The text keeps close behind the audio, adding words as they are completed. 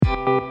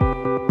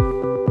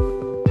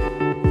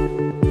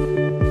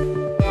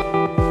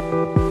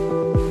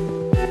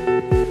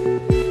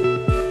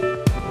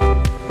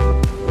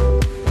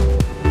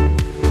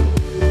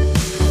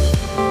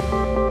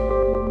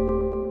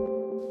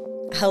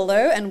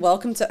and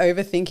welcome to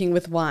Overthinking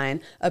with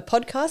Wine, a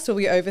podcast where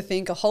we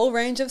overthink a whole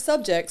range of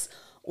subjects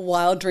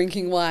while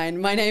drinking wine.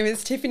 My name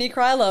is Tiffany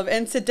Krylov,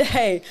 and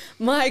today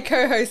my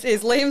co-host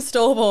is Liam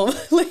Stallbaum.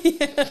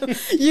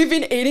 Liam, you've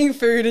been eating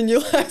food and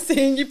you're like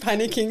seeing you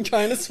panicking,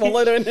 trying to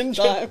swallow it in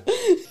time.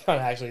 Trying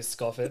to actually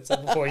scoff it so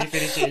before you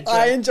finish your intro.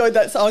 I enjoyed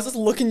that. So I was just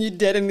looking you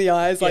dead in the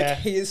eyes like Yeah.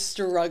 he is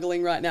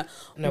struggling right now.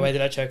 No way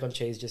did I choke on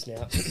cheese just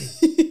now.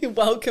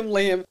 Welcome,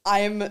 Liam. I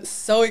am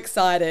so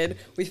excited.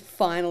 We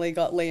finally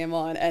got Liam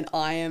on and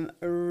I am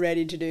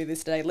ready to do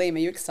this today. Liam, are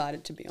you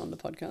excited to be on the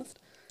podcast?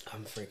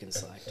 I'm freaking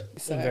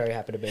psyched. I'm very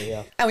happy to be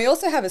here. And we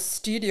also have a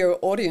studio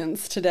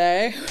audience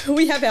today.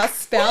 We have our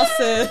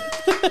spouses.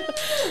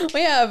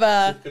 We have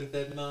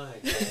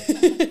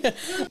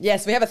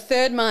yes, we have a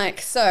third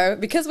mic. So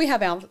because we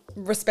have our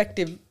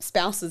respective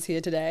spouses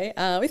here today,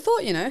 we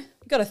thought, we've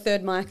got a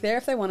third mic there.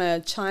 If they want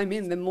to chime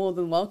in, they're more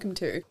than welcome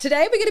to.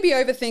 Today we're going to be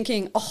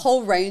overthinking a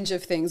whole range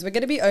of things. We're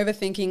going to be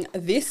overthinking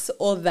this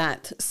or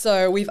that.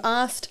 So we've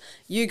asked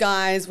you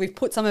guys, we've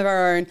put some of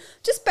our own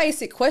just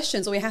basic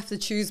questions where we have to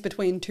choose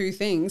between two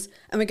things,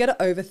 and we're going to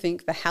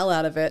overthink the hell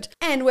out of it.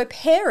 And we're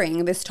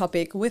pairing this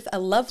topic with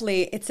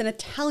it's an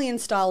Italian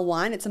style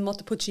wine. It's a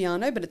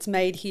Montepulciano, but it's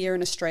made here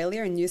in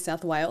Australia in New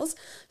South Wales.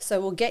 So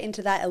we'll get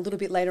into that a little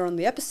bit later on in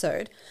the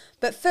episode.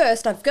 But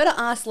first, I've got to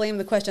ask Liam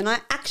the question. I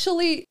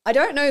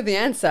don't know the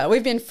answer.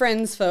 We've been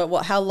friends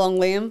for how long,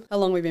 Liam? How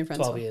long have we been friends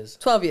 12 for? years.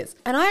 12 years.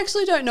 And I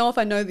actually don't know if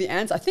I know the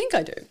answer. I think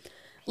I do.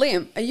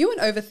 Liam, are you an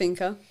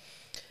overthinker?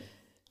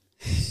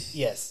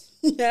 Yes.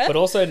 Yeah? But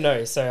also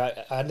no. So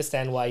I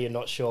understand why you're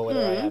not sure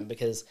whether I am,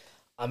 because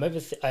I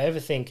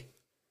overthink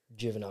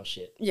juvenile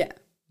shit. Yeah.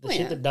 The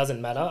shit that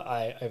doesn't matter,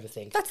 I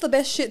overthink. That's the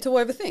best shit to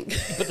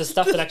overthink. But the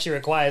stuff that actually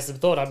requires some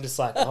thought, I'm just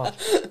like,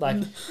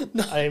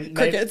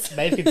 crickets.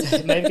 Maybe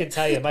can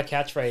tell you, my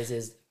catchphrase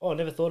is, I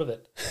never thought of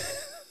it.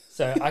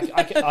 So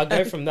I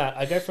go from that.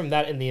 I go from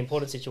that in the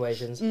important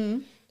situations.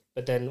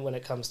 But then when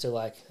it comes to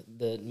like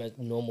the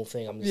normal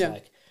thing, I'm just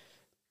like,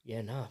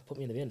 put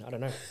me in the bin. I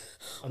don't know.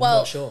 I'm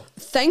not sure.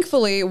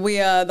 Thankfully,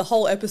 the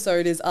whole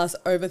episode is us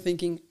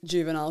overthinking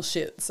juvenile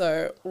shit.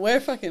 So we're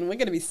going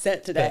to be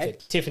set today.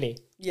 Perfect. Tiffany.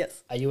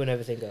 Yes. Are you an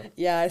overthinker?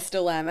 Yeah, I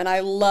still am. And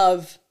I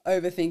love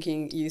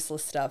overthinking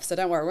useless stuff. So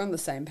don't worry, we're on the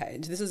same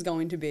page. This is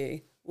going to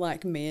be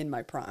like me in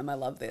my prime. I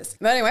love this.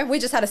 But anyway, we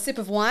just had a sip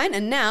of wine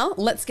and now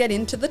let's get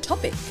into the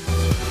topic.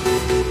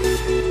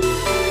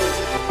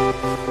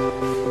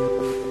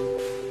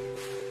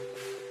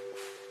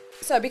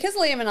 So because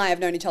Liam and I have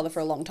known each other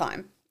for a long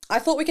time, I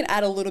thought we can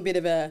add a little bit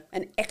of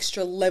an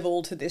extra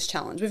level to this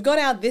challenge. We've got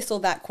our this or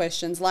that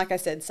questions. Like I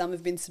said, some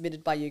have been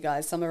submitted by you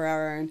guys, some are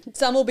our own.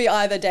 Some will be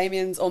either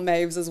Damien's or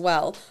Maeve's as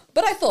well.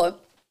 But I thought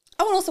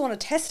I also want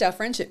to test our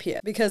friendship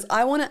here because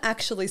I want to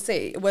actually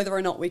see whether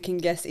or not we can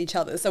guess each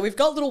other. So we've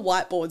got little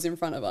whiteboards in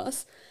front of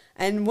us.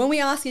 And when we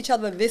ask each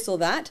other this or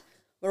that,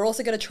 we're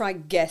also going to try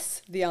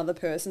guess the other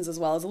person's as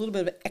well. There's a little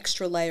bit of an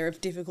extra layer of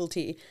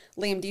difficulty.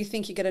 Liam, do you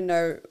think you're going to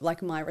know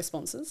like my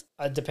responses?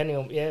 Depending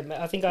on,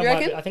 I think I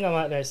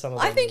might know some of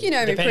them. I think you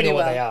know me pretty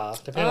well.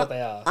 Depending on what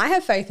they are. I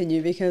have faith in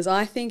you because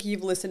I think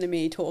you've listened to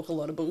me talk a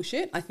lot of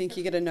bullshit. I think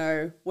you're going to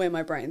know where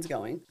my brain's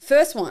going.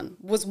 First one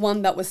was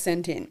one that was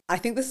sent in. I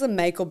think this is a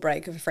make or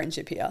break of a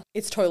friendship here.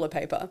 It's toilet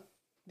paper.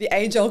 The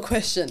age-old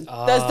question.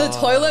 Does the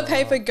toilet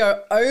paper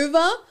go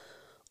over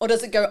or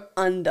does it go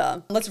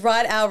under? Let's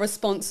write our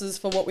responses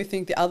for what we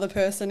think the other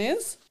person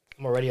is.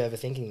 I'm already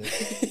overthinking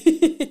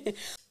this.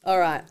 All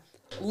right.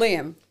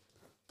 Liam,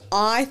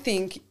 I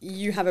think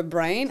you have a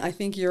brain. I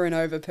think you're an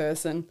over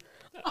person.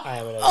 I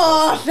am an over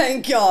Oh,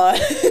 thank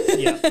God.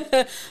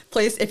 Yeah.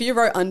 Please, if you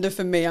wrote under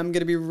for me, I'm going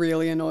to be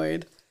really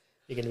annoyed.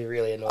 You're going to be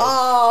really annoyed.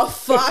 Oh,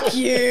 fuck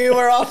you.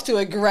 We're off to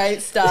a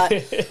great start.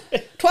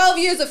 12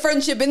 years of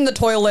friendship in the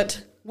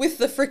toilet with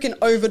the freaking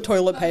over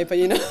toilet paper,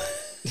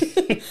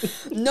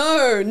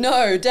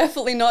 No,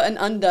 definitely not an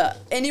under.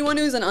 Anyone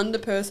who's an under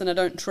person, I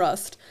don't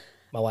trust.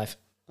 My wife.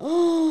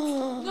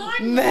 Oh,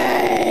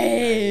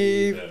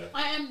 Maeve.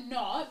 I am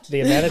not.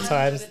 The amount of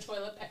times. The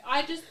toilet paper.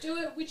 I just do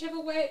it whichever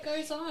way it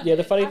goes on. Yeah,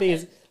 the funny thing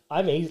is,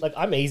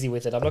 I'm easy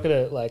with it. I'm not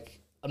gonna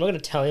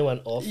tell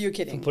anyone off. You're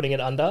kidding. For putting it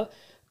under,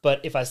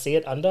 but if I see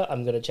it under,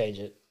 I'm gonna change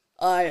it.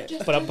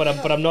 But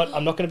I'm not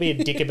going to be a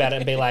dick about it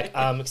and be like,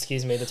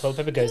 excuse me, the toilet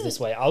paper goes this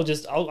way. I'll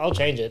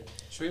change it.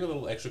 Should we have a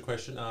little extra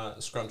question?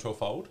 Scrunch or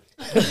fold?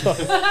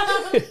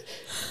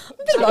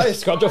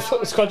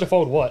 Scrunch or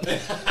fold what?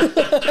 Is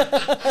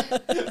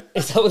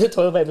that what the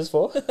toilet paper's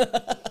for?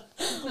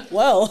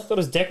 Well, I thought it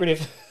was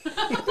decorative.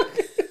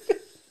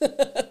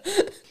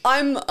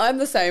 I'm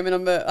the same,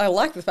 and I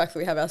like the fact that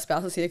we have our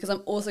spouses here because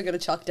I'm also going to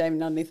chuck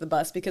Damien underneath the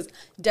bus because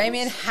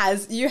Damien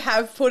you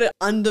have put it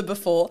under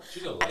before.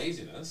 She's got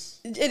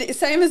laziness.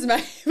 Same as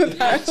me,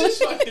 apparently.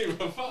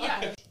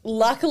 Yeah.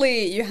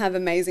 Luckily, you have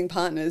amazing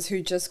partners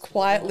who just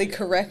quietly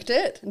correct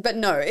it. But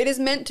no, it is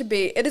meant to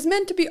be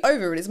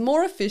over. It is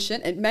more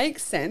efficient. It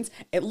makes sense.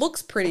 It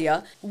looks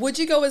prettier. Would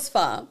you go as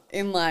far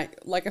in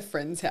like a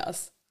friend's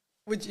house?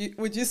 Would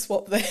you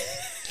swap there?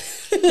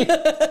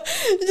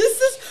 just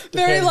this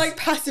very Depends. like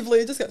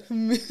passively, just go.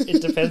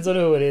 It depends on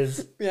who it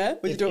is. Yeah,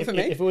 would you do it for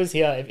me? If it was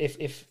here,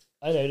 if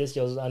I noticed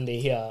yours was under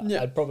here,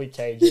 Yeah. I'd probably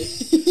change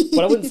it.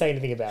 But I wouldn't say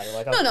anything about it.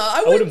 Like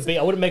I I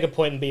wouldn't make a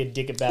point and be a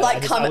dick about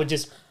Like, it. I would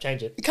just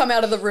change it. Come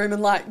out of the room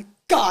and like,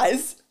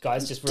 guys,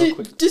 Guys, just real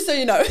quick. just so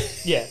you know.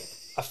 Yeah.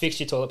 I fixed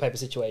your toilet paper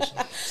situation.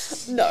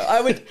 No,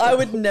 I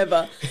would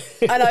never.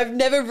 And I've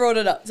never brought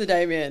it up to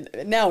Damien.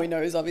 Now he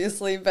knows,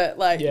 obviously, but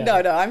like, Yeah. no,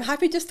 I'm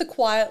happy just to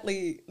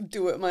quietly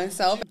do it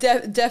myself.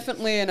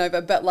 Definitely an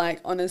over, but like,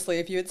 honestly,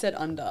 if you had said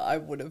under, I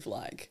would have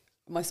like,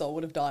 my soul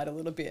would have died a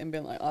little bit and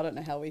been like, I don't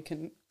know how we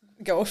can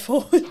go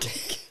forward.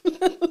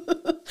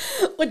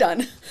 We're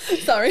done.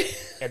 Sorry.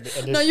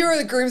 No, you were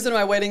the groomsman at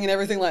my wedding and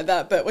everything like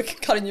that, but we're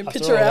cutting your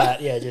picture out.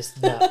 That, yeah,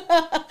 just nah.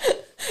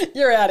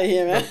 You're out of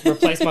here, man.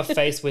 Replace my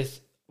face with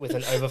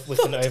an over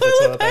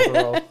toilet paper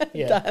roll.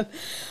 Yeah. Done.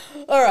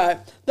 All right,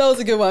 that was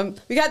a good one.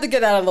 We had to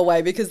get that out of the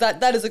way because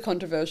that is a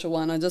controversial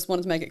one. I just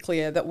wanted to make it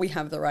clear that we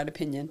have the right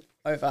opinion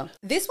over.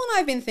 This one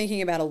I've been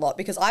thinking about a lot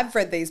because I've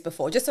read these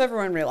before, just so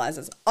everyone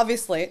realizes.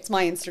 Obviously, it's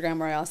my Instagram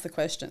where I ask the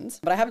questions,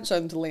 but I haven't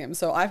shown them to Liam,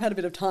 so I've had a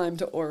bit of time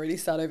to already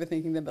start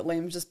overthinking them, but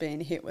Liam's just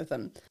been hit with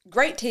them.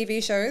 Great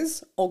TV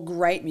shows or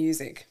great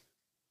music?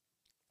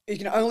 You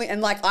can only,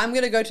 and like, I'm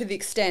going to go to the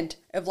extent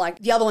of like,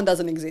 the other one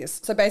doesn't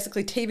exist. So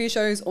basically TV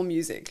shows or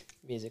music.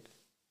 Music.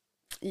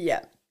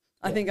 Yeah.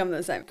 I think I'm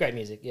the same. Great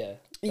music, yeah.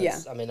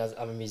 I mean,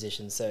 I'm a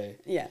musician, so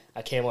Yeah.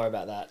 I care more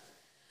about that.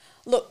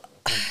 Look,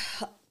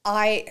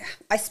 I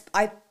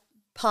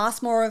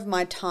pass more of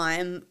my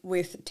time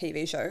with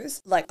TV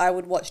shows. Like, I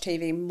would watch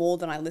TV more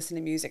than I listen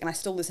to music, and I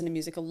still listen to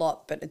music a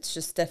lot, but it's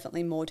just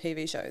definitely more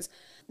TV shows.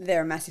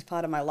 They're a massive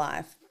part of my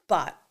life,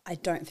 but I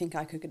don't think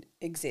I could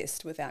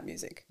exist without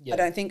music. Yeah. I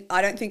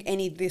don't think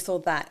any this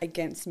or that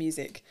against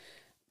music,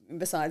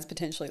 besides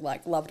potentially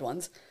like loved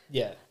ones.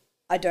 Yeah.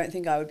 I don't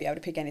think I would be able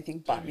to pick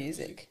anything but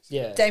music.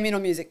 Yeah. Damien or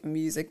music. But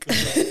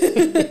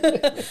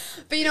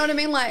you know what I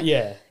mean? Like,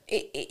 Yeah.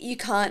 You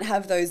can't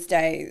have those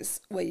days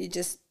where you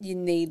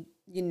need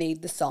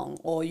the song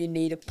or you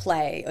need to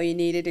play or you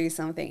need to do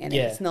something and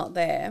Yeah. if it's not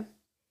there,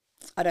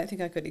 I don't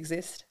think I could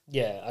exist.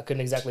 Yeah, I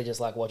couldn't exactly just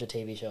like watch a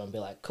TV show and be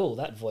like, cool,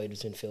 that void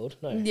has been filled.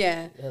 No,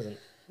 Yeah. it hasn't.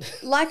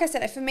 Like I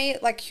said, for me,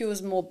 like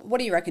Hugh's more, what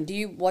do you reckon? Do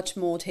you watch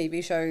more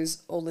TV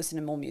shows or listen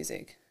to more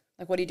music?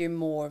 Like, what do you do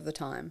more of the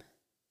time?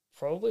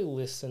 Probably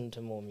listen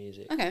to more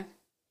music. Okay.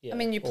 Yeah. I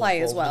mean, you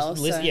play as well.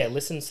 just listen, so. yeah,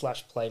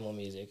 listen/play more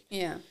music.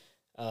 Yeah.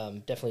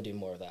 Definitely do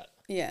more of that.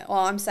 Yeah, well,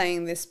 I'm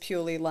saying this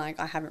purely like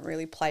I haven't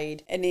really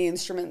played any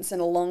instruments in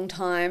a long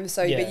time.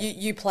 So, Yeah. but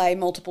you play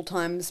multiple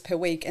times per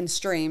week and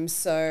stream.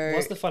 So,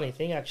 What's the funny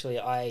thing, actually?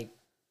 I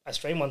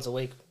stream once a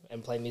week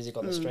and play music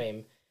on the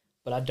stream,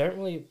 but I don't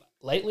really.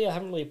 Lately, I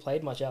haven't really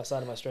played much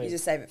outside of my stream. you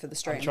just save it for the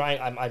stream.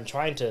 I'm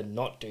trying to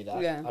not do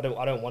that. Yeah. I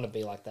don't want to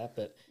be like that,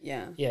 but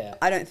Yeah. yeah.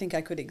 I don't think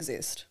I could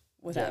exist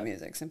without Yeah.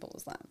 music. Simple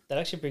as that. That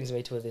actually brings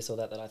me to a this or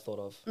that I thought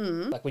of.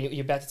 Like when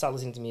you're about to start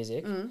listening to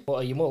music, or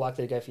are you more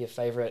likely to go for your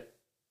favorite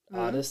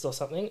artist or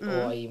something,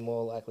 or are you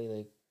more likely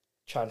to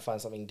try and find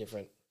something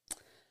different?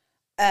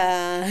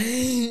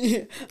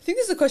 I think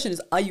the question is,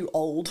 are you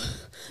old?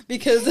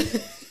 Because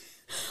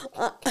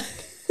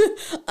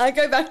I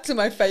go back to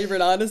my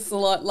favorite artists a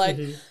lot. Like,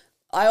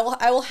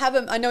 I will have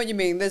them. I know what you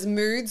mean. There's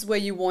moods where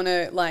you want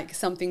to like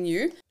something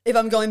new. If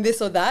I'm going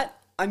this or that,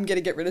 I'm going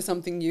to get rid of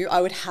something new.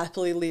 I would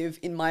happily live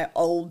in my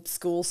old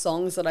school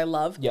songs that I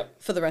love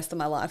Yep. for the rest of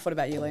my life. What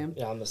about you, Liam?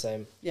 Yeah, I'm the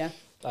same. Yeah.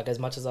 Like as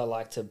much as I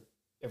like to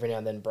every now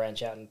and then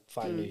branch out and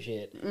find new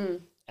shit,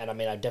 and I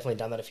mean I've definitely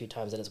done that a few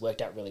times and it's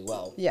worked out really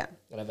well. Yeah.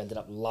 And I've ended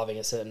up loving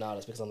a certain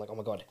artist because I'm like, oh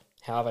my god,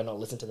 how have I not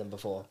listened to them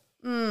before?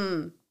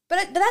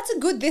 But that's a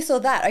good this or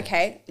that,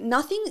 okay?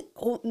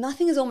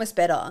 Nothing is almost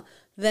better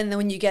than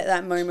when you get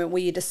that moment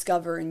where you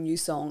discover a new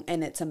song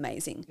and it's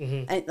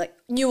amazing. And like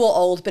new or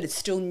old, but it's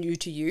still new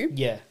to you.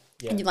 Yeah,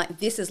 yeah, And you're like,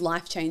 this is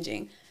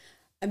life-changing.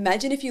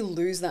 Imagine if you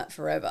lose that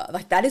forever.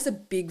 Like, that is a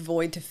big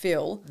void to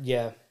fill.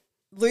 yeah,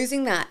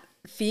 Losing that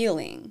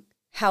feeling.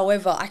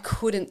 However, I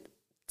couldn't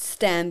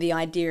stand the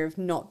idea of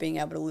not being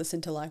able to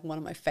listen to like one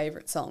of my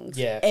favorite songs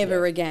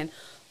ever again.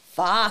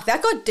 Fuck,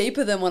 that got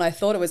deeper than what I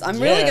thought it was. I'm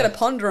really Yeah. going to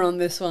ponder on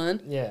this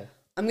one. yeah.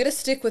 I'm going to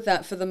stick with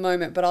that for the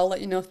moment, but I'll let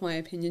you know if my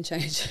opinion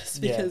changes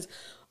because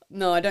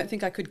no, I don't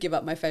think I could give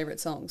up my favorite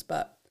songs,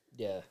 but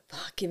Yeah,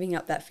 fuck, giving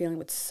up that feeling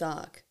would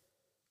suck.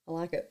 I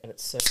like it. and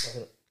it's so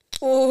fucking...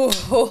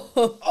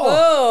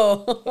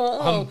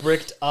 Oh. I'm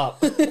bricked up.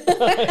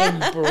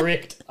 I'm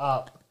bricked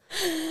up.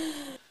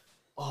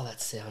 Oh,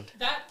 that sound.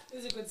 That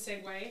is a good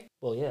segue.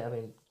 Well, yeah, I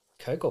mean,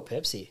 Coke or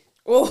Pepsi?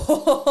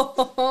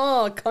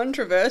 Oh,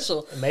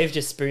 controversial. Maeve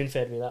just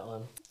spoon-fed me that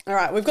one. All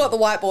right, we've got the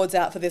whiteboards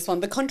out for this one.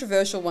 The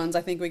controversial ones,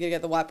 I think we're going to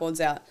get the whiteboards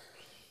out.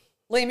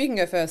 Liam, you can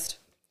go first.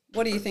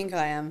 What do you think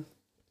I am?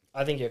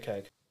 I think you're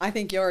Coke. I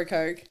think you're a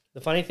Coke. The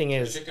funny thing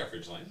is, Check our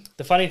fridge lane.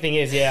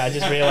 I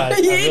just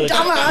realised. You I really,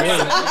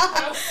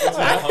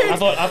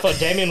 dumbass. I thought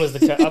Damien was the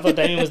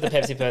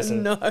Pepsi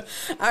person. No,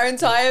 our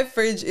entire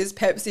fridge is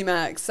Pepsi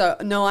Max. So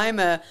no,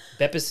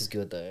 Beppis is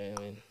good though.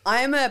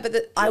 I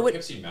would.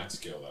 Pepsi Max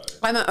girl though.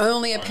 I'm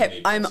only a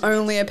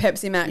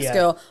Pepsi Max Yeah.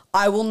 girl.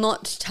 I will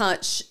not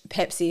touch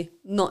Pepsi,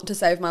 not to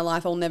save my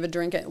life. I'll never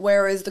drink it.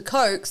 Whereas the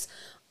Cokes,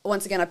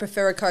 once again, I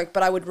prefer a Coke,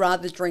 but I would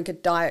rather drink a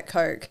Diet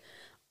Coke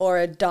or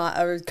a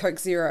Coke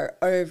Zero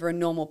over a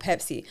normal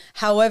Pepsi.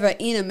 However,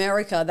 in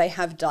America, they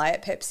have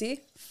Diet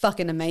Pepsi.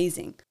 Fucking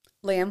amazing.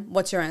 Liam,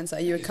 what's your answer? Are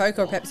you a Coke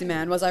or a Pepsi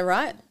man? Was I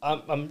right?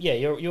 Yeah,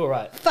 you're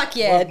right. Fuck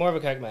yeah. More of a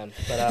Coke man,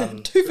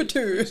 but 2 for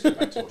 2. Go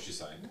back to what she's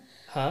saying.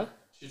 huh?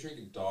 She's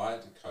drinking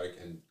Diet Coke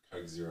and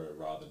Coke Zero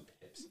rather than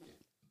Pepsi.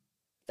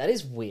 That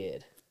is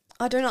weird.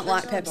 I do not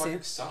like Coke Zero and Pepsi. Diet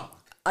Coke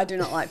suck. I do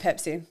not like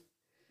Pepsi.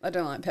 I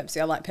don't like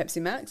Pepsi. I like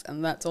Pepsi Max,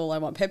 and that's all I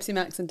want. Pepsi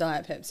Max and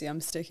Diet Pepsi. I'm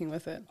sticking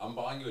with it. I'm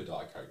buying you a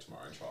Diet Coke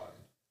tomorrow and try it.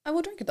 I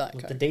will drink a Diet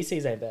Coke. The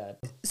DCs ain't bad.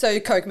 So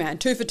Coke man,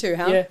 2 for 2,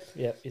 huh?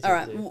 Yeah. All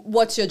right.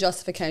 What's your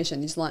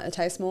justification? You just like the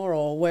taste more,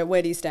 or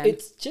where do you stand?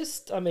 It's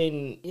just, I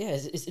mean, yeah,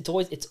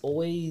 it's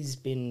always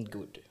been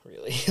good,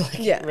 really.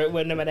 Yeah.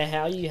 No matter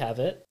how you have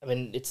it, I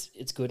mean,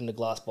 it's good in a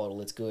glass bottle.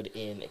 It's good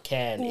in a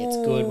can. It's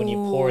good when you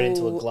pour it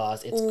into a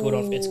glass.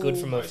 It's good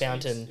from a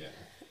fountain. Yeah.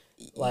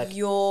 Like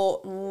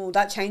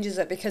that changes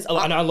it because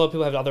I know a lot of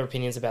people have other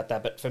opinions about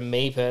that, but for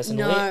me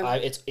personally, No.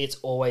 it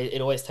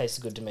always tastes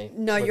good to me.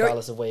 No,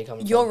 regardless of where you're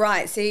coming you're from.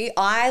 right. See,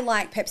 I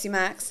like Pepsi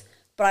Max,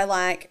 but I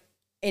like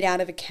it out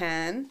of a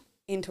can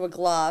into a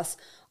glass.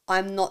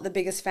 I'm not the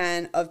biggest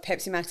fan of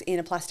Pepsi Max in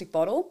a plastic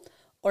bottle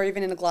or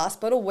even in a glass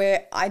bottle,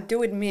 where I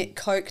do admit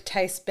Coke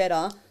tastes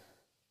better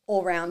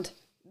all round.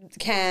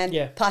 Can,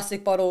 Yeah.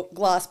 plastic bottle,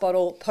 glass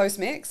bottle, post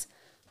mix.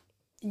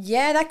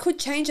 Yeah, that could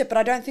change it, but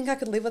I don't think I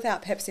could live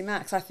without Pepsi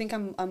Max. I think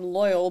I'm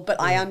loyal, but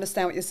I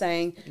understand what you're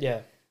saying.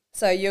 Yeah.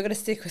 So you're going to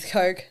stick with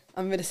Coke.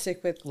 I'm going to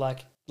stick with...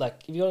 Like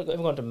if you've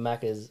ever gone to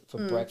Maccas for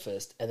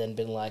breakfast and then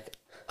been like,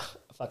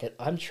 fuck it,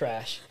 I'm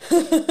trash.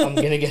 I'm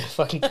gonna get a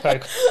fucking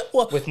Coke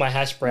with my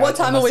hash browns. What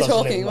time and are my we sausage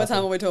and talking? What muffin.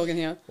 time are we talking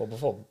here? Well,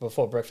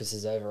 before breakfast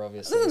is over,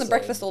 obviously. Isn't the so-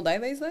 breakfast all day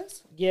these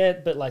days? Yeah,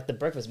 but like the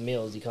breakfast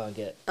meals you can't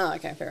get. Oh,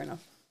 okay, fair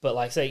enough. But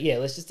like, so yeah,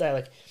 let's just say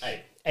like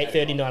Hey,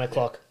 8:30, 9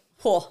 o'clock.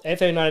 Poor.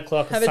 8:30, 9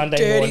 o'clock, Have a Sunday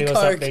dirty morning or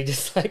Coke. something.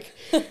 Just like,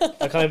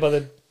 I can't be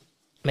bothered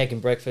making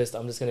breakfast.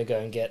 I'm just going to go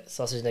and get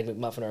sausage and egg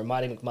McMuffin or a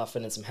Mighty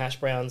McMuffin and some hash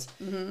browns.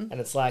 Mm-hmm.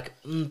 And it's like,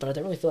 but I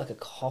don't really feel like a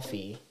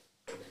coffee.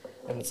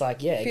 And it's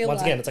like, yeah,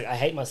 again, it's like, I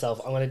hate myself.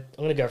 I'm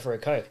gonna go for a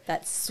Coke.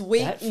 That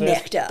sweet That first-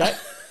 nectar.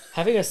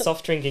 Having a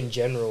soft drink in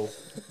general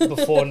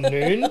before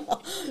noon,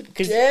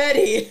 because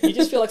Dirty. you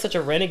just feel like such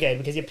a renegade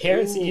because your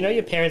parents,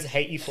 your parents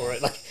hate you for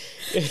it. Like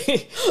you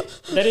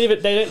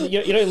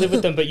don't live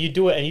with them, but you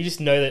do it, and you just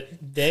know that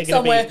they're gonna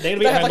Somewhere be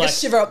they have like a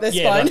shiver up their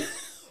spine.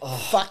 like,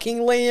 Fucking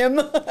Liam.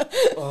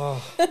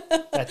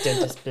 that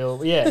dentist bill.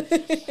 But yeah,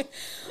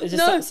 it's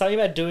just something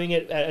about doing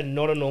it at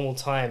not a normal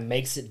time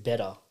makes it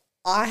better.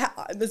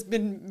 There's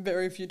been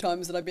very few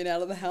times that I've been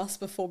out of the house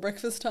before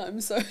breakfast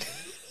time, so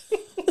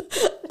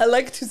I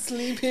like to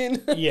sleep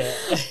in. Yeah,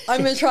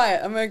 I'm gonna try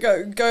it. I'm gonna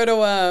go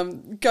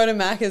to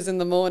Maccas in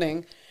the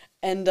morning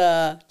and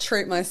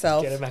treat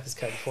myself. get a Maccas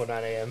Coke before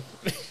 9 a.m.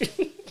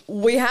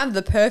 We have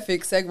the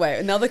perfect segue.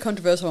 Another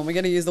controversial one. We're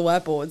gonna use the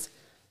whiteboards.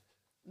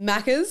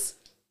 Maccas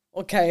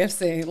or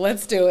KFC?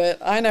 Let's do it.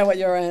 I know what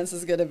your answer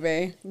is gonna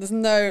be. There's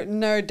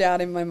no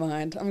doubt in my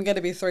mind. I'm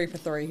gonna be 3 for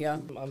 3 here.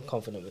 I'm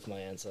confident with my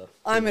answer.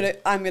 I'm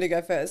gonna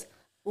go first.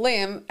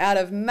 Liam, out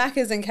of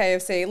Maccas and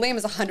KFC, Liam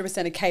is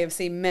 100% a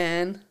KFC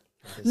man.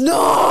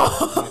 No!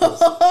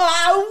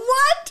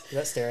 What? Is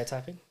that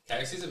stereotyping?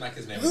 KFC's and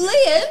Macca's never.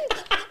 Liam?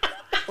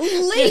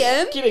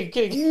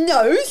 Kidding.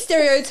 No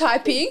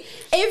stereotyping.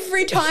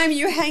 Every time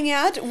you hang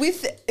out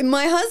with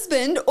my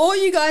husband, all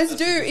you guys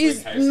do because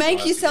is we're KFC make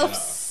guys yourself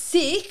together.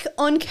 sick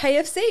on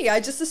KFC. I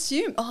just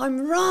assume. Oh,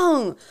 I'm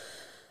wrong.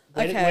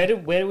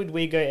 Where would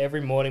we go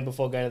every morning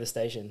before going to the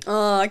station?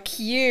 Oh,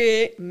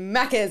 cute.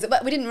 Maccas.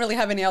 But we didn't really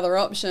have any other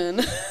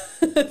option.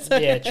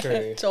 Yeah,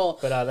 true. Sure.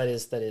 But that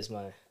is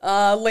my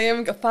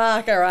Liam,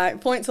 fuck, all right.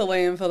 Point to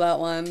Liam for that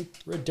one.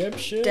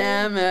 redemption.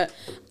 Damn it.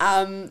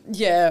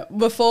 Yeah,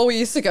 before we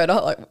used to go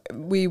to,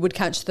 we would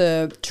catch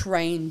the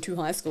train to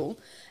high school,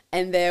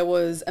 and there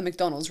was a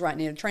McDonald's right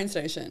near the train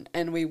station,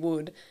 and we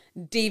would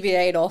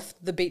deviate off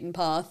the beaten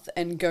path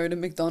and go to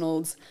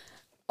McDonald's.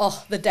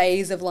 Oh, the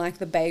days of like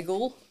the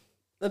bagel.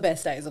 The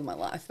best days of my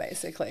life,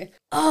 basically.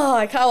 Oh,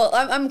 I can't.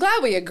 I'm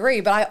glad we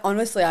agree, but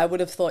I would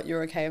have thought you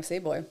were a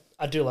KFC boy.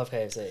 I do love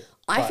KFC.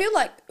 I but feel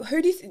like,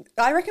 who do you think?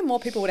 I reckon more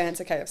people would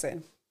answer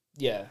KFC.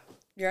 yeah,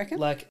 You reckon?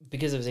 like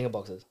because of zinger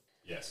boxes.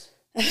 Yes.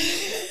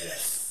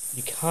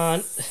 You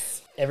can't.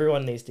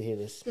 Everyone needs to hear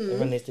this.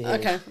 Everyone needs to hear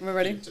Okay, this. we're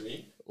ready. To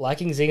me,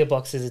 Liking zinger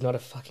boxes is not a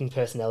fucking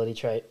personality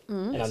trait,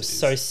 and I'm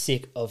so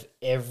sick of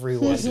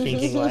everyone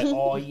thinking like,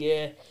 oh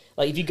yeah.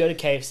 Like, if you go to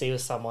KFC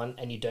with someone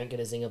and you don't get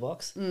a zinger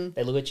box,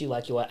 they look at you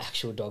like you are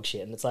actual dog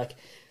shit. And it's like,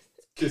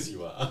 Because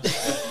you are.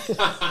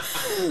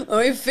 Oh,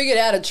 we figured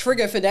out a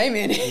trigger for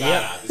Damien.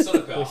 Nah, it's not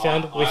about.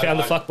 We found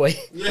the fuckboy.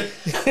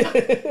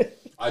 Yeah.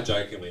 I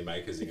jokingly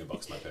make a zinger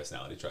box my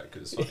personality trait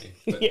because it's funny,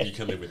 but you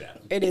can live without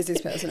it. It is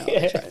his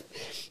personality trait.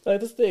 Like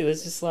this thing,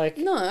 it's just like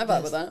No, I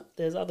vibe with that.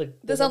 there's other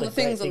other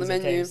things great on the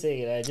at menu.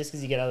 KFC, you know, just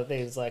because you get other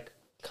things, it's like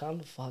calm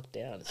the fuck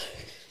down.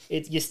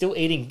 You're still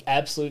eating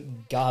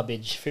absolute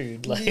garbage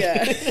food. Like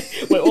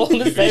we're all on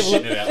the same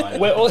level.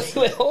 We're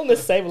all on the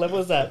same level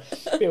as that.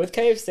 Yeah, with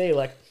KFC,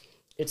 like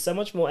it's so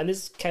much more, and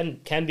this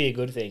can be a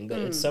good thing, but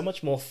it's so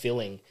much more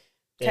filling.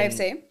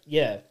 KFC?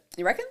 Yeah.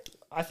 You reckon?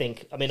 I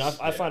think. I mean,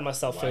 I find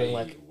myself feeling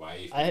like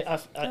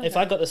if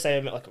I got the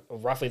same, like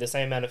roughly the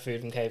same amount of food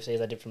from KFC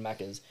as I did from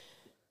Maccas,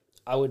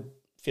 I would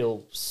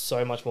feel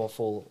so much more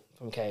full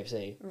from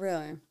KFC.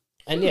 Really?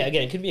 And yeah,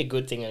 again, it could be a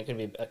good thing, and it could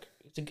be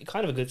it's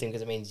kind of a good thing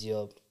because it means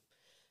you're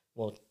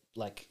more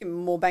like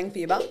More bang for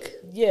your buck?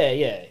 yeah,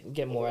 you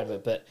get more out of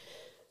it. But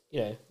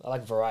you know, I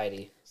like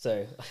variety.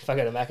 So if I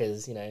go to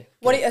Maccas, you know,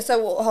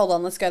 Hold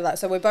on, let's go to that.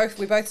 So we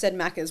both said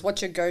Maccas.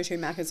 What's your go-to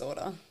Maccas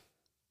order?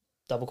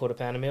 double quarter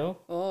pounder meal.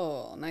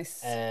 Oh,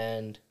 nice.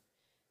 And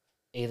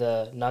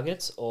either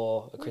nuggets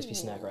or a crispy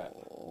snack wrap.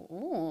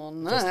 Oh, If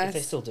nice.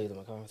 they still do them,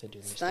 I can't remember if they do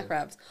them. Snack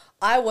wraps.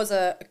 I was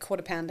a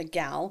quarter pounder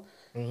gal,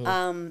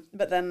 Mm-hmm.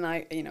 but then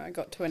I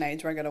got to an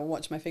age where I got to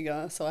watch my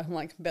figure, so I'm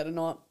like, better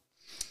not.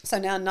 So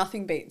now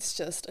nothing beats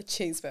just a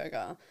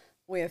cheeseburger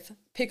with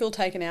pickle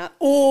taken out.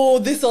 Oh,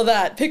 this or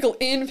that. Pickle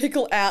in,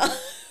 pickle out.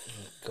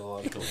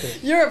 God,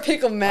 You're a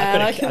pickle man.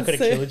 I could have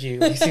killed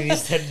you. You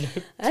said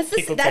no.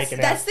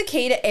 That's the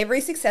key to every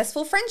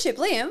successful friendship,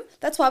 Liam.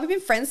 That's why we've been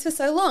friends for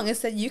so long,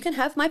 is that you can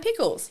have my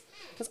pickles.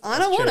 Because I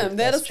don't want them.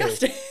 They're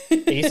disgusting.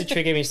 It used to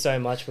trigger me so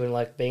much when,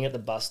 like, being at the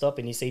bus stop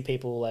and you see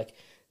people, like,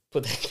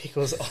 put their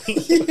pickles on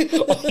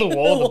the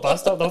wall of the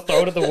bus stop. They'll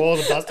throw it at the wall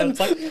of the bus stop. It's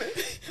like,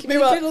 give me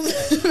the pickles.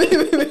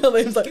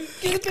 Liam's like,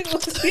 Give me the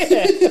pickles.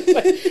 Yeah.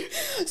 Like,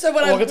 so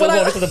when walk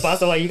to the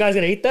bus, I'm like, you guys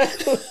going to eat that?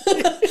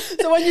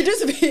 So when you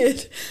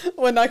disappeared,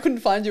 when I couldn't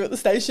find you at the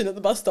station at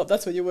the bus stop,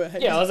 that's where you were. Hey?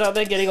 Yeah, I was out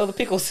there getting all the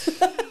pickles.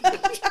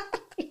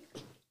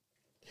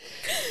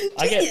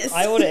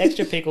 I order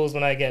extra pickles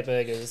when I get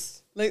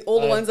burgers. Like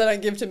all the ones I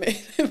don't give to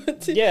me.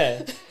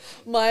 Yeah.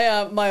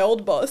 My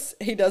old boss,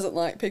 he doesn't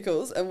like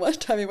pickles, and one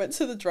time he went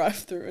to the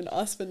drive-thru and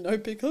asked for no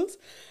pickles,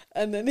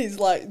 and then he's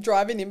like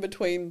driving in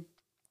between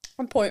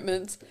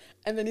appointments,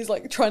 and then he's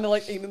like trying to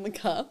like eat in the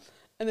car,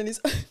 and then he's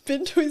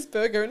been to his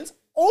burger and it's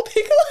all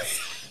pickles.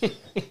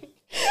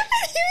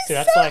 He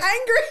was so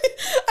angry,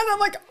 and I'm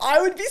like, I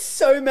would be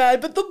so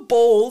mad, but the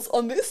balls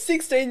on this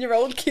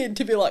 16-year-old kid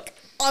to be like,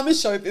 I'm gonna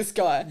show this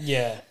guy,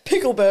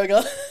 pickle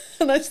burger.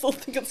 And I still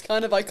think it's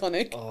kind of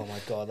iconic. Oh my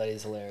god, that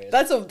is hilarious.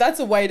 That's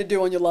a way to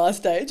do on your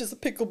last day, just a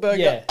pickle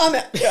burger. Yeah. I'm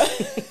out. Yeah.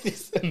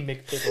 Just a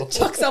McPickle.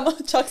 Chuck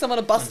some on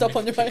a bus stop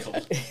on your way.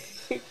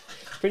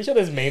 Pretty sure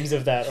there's memes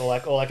of that, or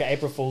like an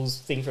April Fool's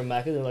thing from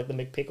Maccas, and like the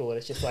McPickle, and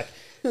it's just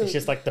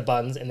like the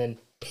buns and then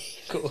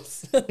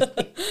pickles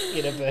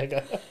in a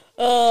burger.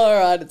 Oh, all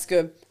right, it's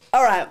good.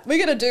 All right,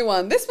 we're gonna do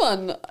one. This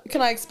one,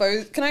 can I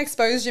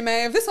expose you,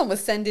 Maeve? This one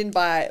was sent in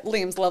by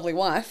Liam's lovely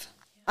wife.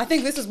 I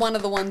think this is one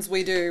of the ones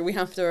we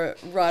have to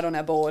write on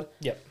our board.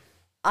 Yep.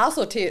 Arse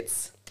or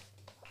tits?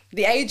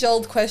 The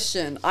age-old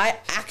question. I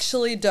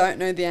actually don't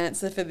know the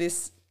answer for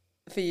this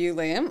for you,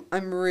 Liam.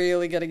 I'm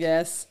really gonna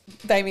guess.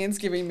 Damien's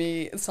giving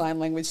me sign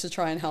language to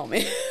try and help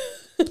me.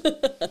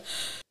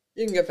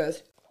 You can go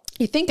first.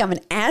 You think I'm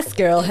an ass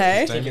girl,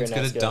 hey? Damien's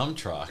got a dump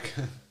truck.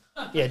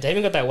 Yeah,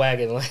 Damien got that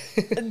wagon.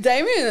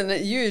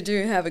 Damien, you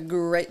do have a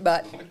great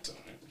butt.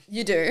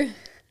 You do.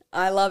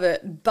 I love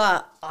it,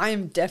 but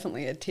I'm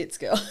definitely a tits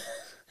girl.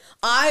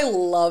 I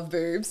love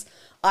boobs.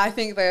 I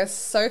think they're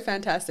so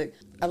fantastic.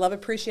 I love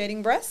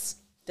appreciating breasts.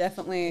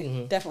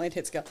 Definitely a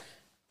tits girl.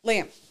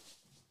 Liam,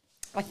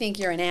 I think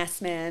you're an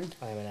ass man.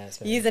 I am an ass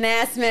man. He's an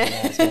ass man.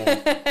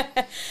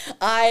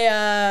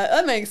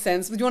 That makes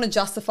sense. Do you want to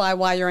justify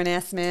why you're an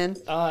ass man?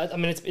 I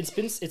mean,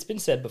 it's been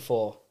said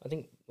before. I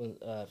think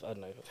I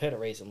don't know. I've heard it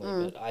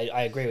recently, but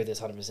I agree with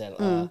this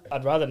 100%.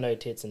 I'd rather no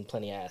tits and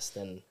plenty ass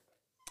than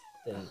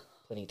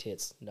plenty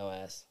tits, no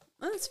ass.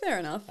 Oh, that's fair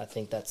enough. I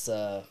think that's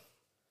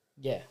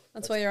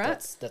That's where you're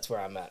at? That's where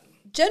I'm at.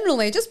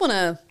 Generally, just want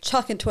to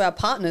chuck into our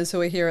partners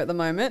who are here at the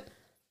moment.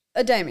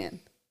 Damien,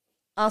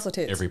 arse or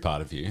tits? Every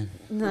part of you.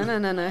 No.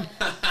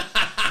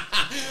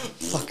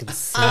 Fucking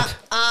simp.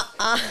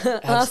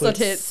 Arse or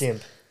tits?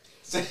 Simp.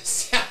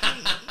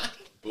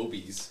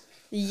 Boobies.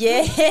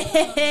 Yeah.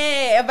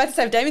 I'm about to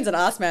say, if Damien's an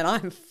arse man,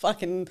 I'm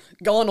fucking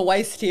going to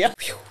waste here.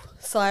 Phew.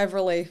 Sigh of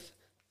relief.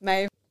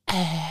 Maeve.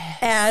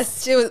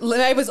 Ass.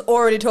 Maeve was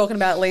already talking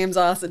about Liam's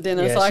ass at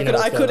dinner, Yeah, so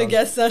I could have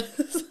guessed that.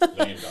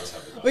 Liam does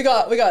have the We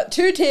got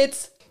 2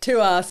 tits, 2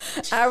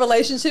 ass. Our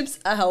relationships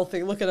are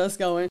healthy. Look at us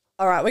going.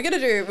 All right,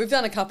 we've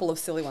done a couple of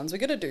silly ones. We're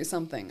going to do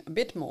something a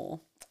bit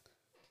more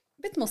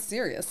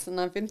serious, and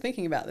I've been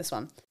thinking about this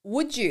one.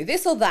 Would you,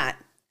 this or that,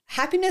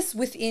 happiness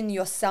within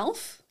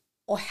yourself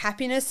or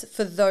happiness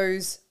for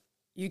those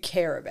you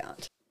care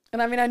about?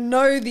 And I mean, I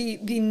know the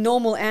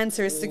normal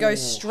answer is to go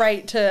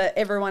straight to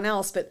everyone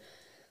else, but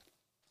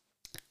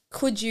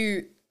could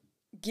you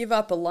give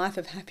up a life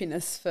of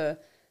happiness for,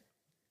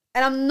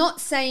 and I'm not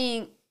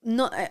saying,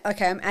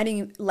 I'm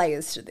adding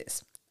layers to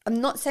this.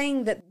 I'm not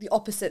saying that the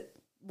opposite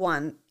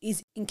one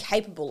is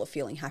incapable of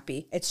feeling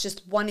happy. It's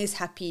just one is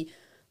happy,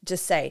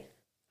 just say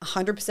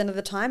 100% of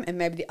the time, and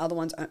maybe the other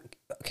one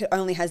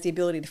only has the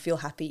ability to feel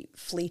happy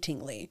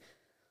fleetingly.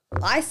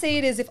 I see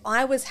it as if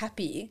I was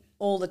happy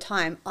all the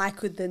time, I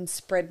could then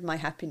spread my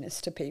happiness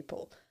to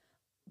people.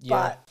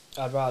 Yeah,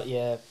 I'd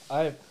rather.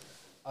 I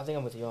think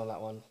I'm with you on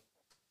that one.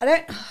 I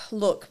don't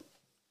look.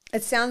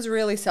 It sounds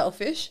really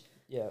selfish.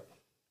 Yeah,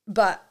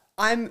 but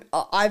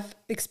I've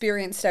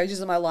experienced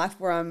stages of my life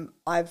where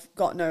I've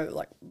got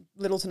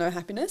little to no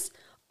happiness.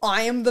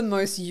 I am the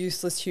most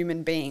useless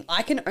human being.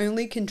 I can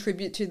only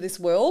contribute to this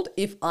world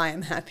if I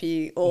am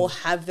happy or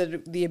have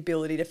the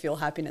ability to feel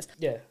happiness.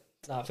 Yeah.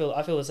 No,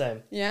 I feel the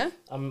same. Yeah?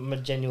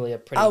 I'm genuinely a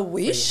pretty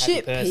We pretty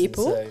shit happy person,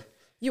 people. so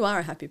You are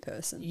a happy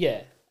person.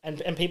 yeah.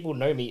 And people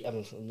know me. I'm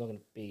not going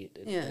to be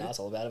an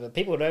asshole about it, but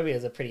people know me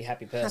as a pretty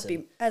happy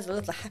person. As a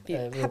little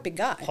happy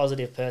guy.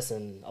 Positive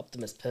person,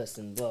 optimist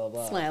person, blah,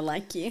 blah. That's why I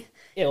like you.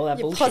 Yeah, all that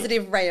Your bullshit.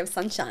 positive ray of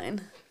sunshine.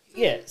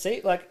 Yeah,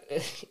 see, like,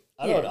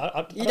 I don't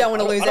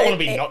want to lose it. I don't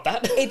want to be not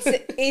that.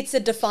 It's a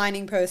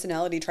defining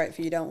personality trait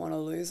for you. Don't want to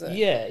lose it.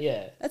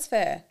 Yeah. That's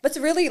fair. But it's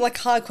a really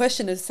hard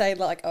question to say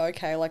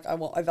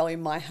I value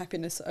my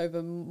happiness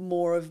over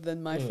more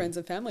than my friends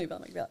and family.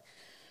 But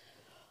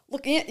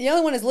look, the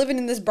only one who's living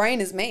in this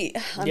brain is me,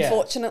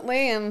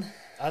 unfortunately. And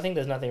I think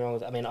there's nothing wrong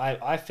with. I mean,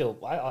 I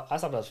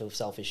sometimes feel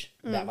selfish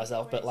about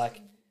myself, but I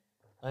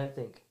don't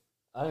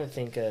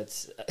think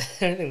there's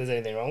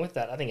anything wrong with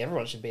that. I think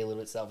everyone should be a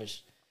little bit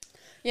selfish.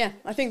 Yeah,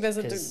 I think there's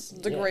a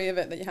degree of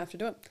it that you have to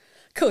do it.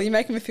 Cool, you're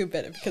making me feel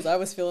better because I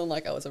was feeling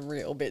like I was a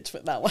real bitch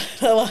with that one.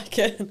 I like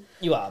it.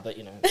 You are, but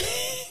you know.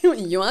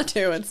 You are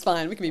too, it's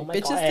fine. We can be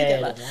bitches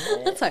together.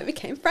 That's why we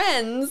became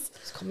friends.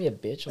 Just call me a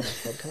bitch on the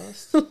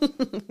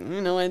podcast.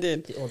 No, I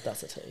did. The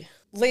audacity.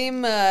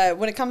 Liam,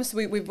 when it comes to,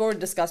 we've already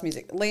discussed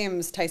music.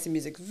 Liam's taste in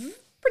music is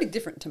pretty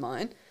different to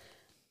mine.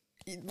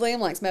 Liam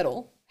likes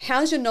metal.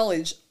 How's your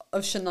knowledge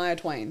of Shania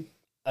Twain?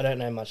 I don't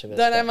know much of it.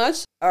 Don't know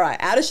much? All right,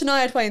 out of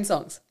Shania Twain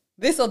songs,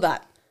 this or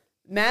that?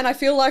 Man, I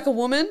Feel Like a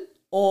Woman,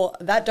 or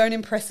That Don't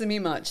Impress Me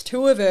Much?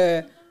 Two of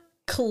her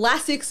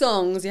classic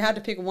songs. You had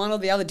to pick one or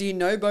the other. Do you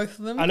know both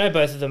of them? I know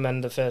both of them,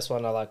 and the first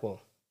one I like more.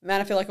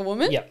 Man, I Feel Like a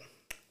Woman? Yeah.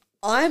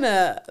 I'm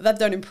a That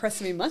Don't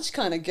Impress Me Much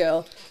kind of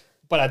girl.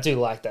 But I do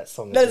like that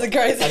song. That's a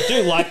crazy. I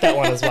do like that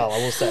one as well, I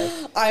will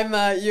say.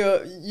 I'm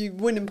you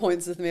winning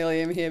points with me,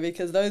 Liam, here,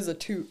 because those are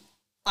two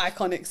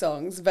iconic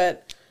songs.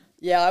 But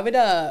yeah, I would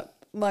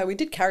we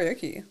did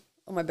karaoke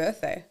on my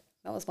birthday.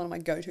 That was one of my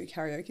go-to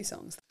karaoke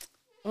songs.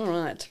 All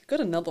right, got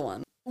another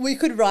one. We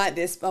could write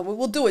this, but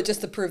we'll do it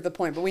just to prove the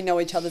point, but we know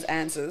each other's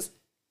answers.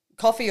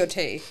 Coffee or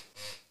tea?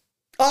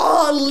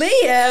 Oh,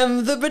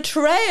 Liam, the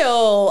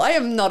betrayal. I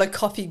am not a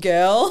coffee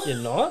girl.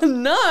 You're not?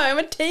 No, I'm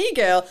a tea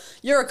girl.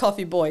 You're a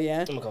coffee boy,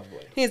 yeah? I'm a coffee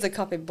boy. He's a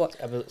coffee boy.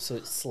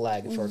 Absolute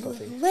slag for a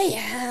coffee.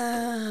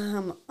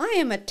 Liam, I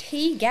am a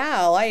tea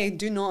gal. I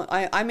do not,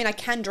 I mean, I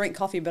can drink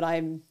coffee, but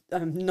I'm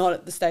not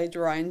at the stage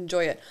where I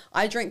enjoy it.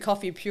 I drink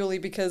coffee purely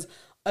because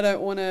I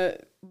don't want to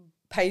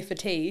pay for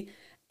tea.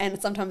 And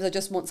sometimes I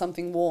just want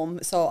something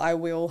warm, so I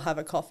will have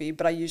a coffee,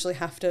 but I usually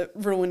have to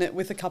ruin it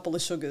with a couple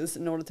of sugars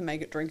in order to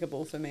make it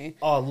drinkable for me.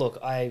 Oh, look,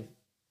 I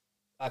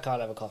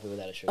can't have a coffee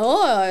without a sugar.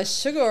 Oh, a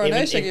sugar or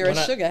no sugar, you're a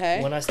sugar, hey?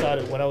 When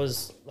I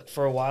was,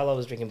 for a while, I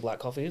was drinking black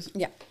coffees.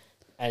 Yeah.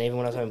 And even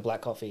when I was having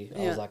black coffee, I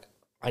was like,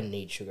 I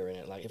need sugar in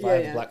it. Like, if I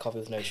have black coffee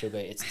with no sugar,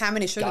 it's How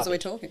many sugars garbage. are we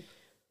talking?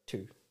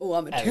 2. Oh,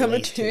 I'm a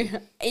two.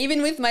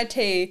 Even with my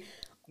tea,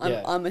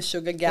 I'm a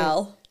sugar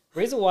gal.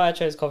 Reason why I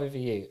chose coffee for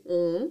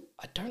you,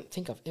 I don't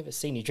think I've ever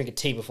seen you drink a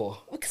tea before.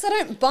 Because I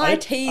don't buy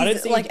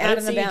teas out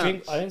and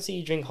about. I don't see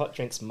you drink hot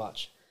drinks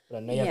much, but I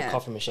know you have a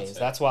coffee machine. So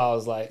that's why I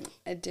was like,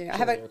 I do. I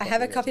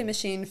have a coffee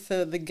machine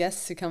for the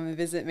guests who come and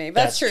visit me.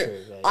 But that's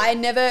true. Yeah. I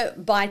never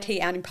buy tea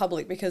out in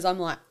public because I'm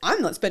like,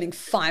 I'm not spending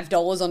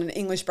 $5 on an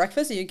English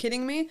breakfast. Are you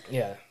kidding me?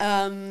 Yeah.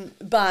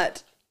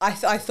 But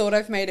I thought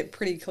I've made it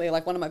pretty clear.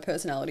 Like, one of my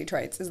personality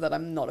traits is that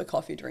I'm not a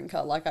coffee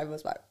drinker. Like, I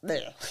was like,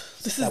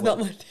 this is not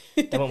my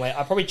tea. That went way.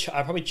 I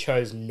probably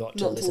chose not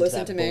to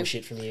listen to that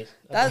bullshit from you.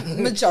 That's the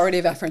majority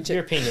of our friendship.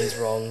 Your opinion's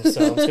wrong,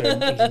 so I'm just going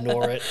to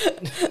ignore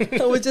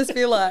it. I would just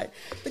be like,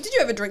 but did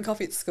you ever drink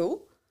coffee at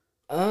school?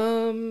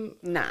 Nah.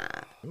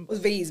 It was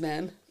V's,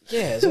 man.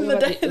 Yeah, it's all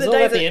about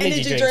the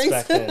energy drinks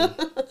back then.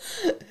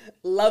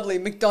 Lovely.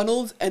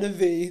 McDonald's and a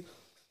V.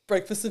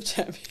 Breakfast of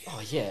champions.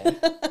 Oh, yeah.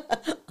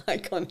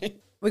 Iconic.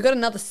 We got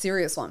another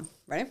serious one.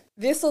 Ready?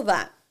 This or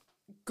that.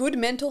 Good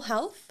mental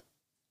health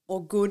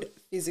or good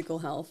physical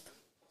health?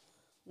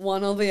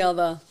 One or the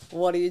other.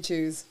 What do you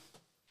choose?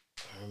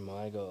 Oh,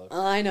 my God.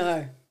 I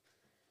know.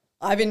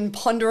 I've been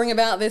pondering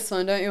about this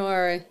one, don't you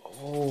worry.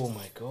 Oh,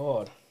 my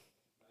God.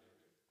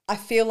 I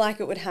feel like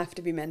it would have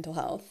to be mental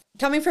health.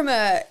 Coming from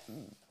a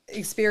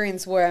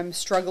experience where I'm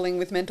struggling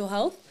with mental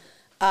health,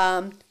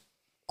 I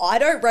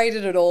don't rate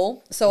it at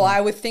all. So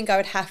I would think I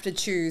would have to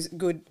choose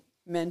good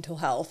mental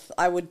health.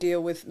 I would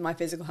deal with my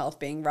physical health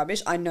being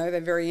rubbish. I know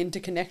they're very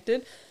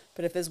interconnected,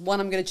 but if there's one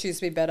I'm going to choose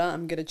to be better,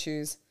 I'm going to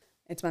choose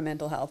it's my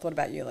mental health. What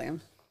about you,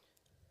 Liam?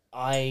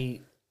 I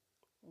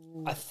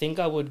think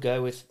I would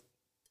go with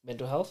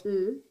mental health.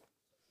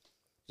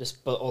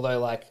 But although,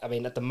 like, I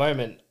mean, at the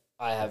moment,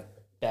 I have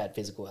bad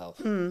physical health.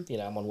 You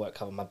know, I'm on work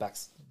cover, my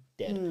back's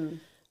dead.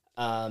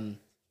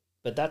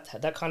 But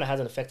that kind of has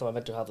an effect on my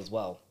mental health as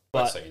well.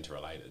 But so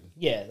interrelated.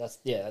 Yeah, that's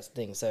the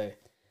thing. So,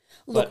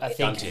 Look, but I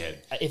think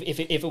if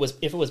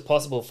it was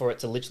possible for it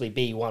to literally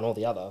be one or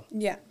the other,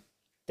 yeah,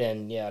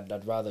 then yeah,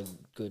 I'd rather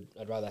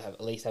have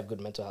at least have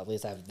good mental health, at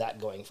least have that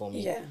going for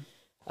me. Yeah.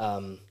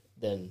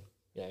 Than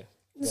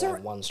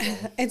have one strong.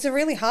 It's a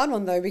really hard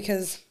one though,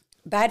 because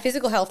bad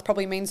physical health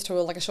probably means to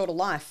a shorter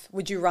life.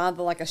 Would you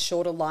rather like a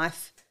shorter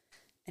life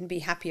and be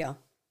happier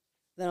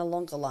than a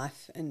longer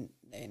life and,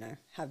 you know,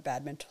 have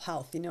bad mental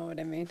health? You know what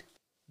I mean?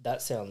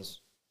 That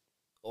sounds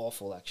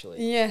awful,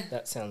 actually. Yeah.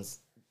 That sounds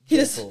You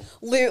just awful.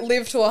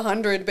 live to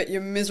 100, but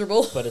you're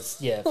miserable. But it's,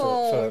 yeah,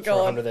 Oh, for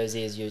 100 of those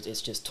years,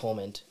 it's just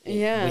torment.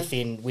 Yeah.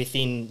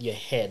 Within your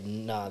head.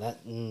 Nah,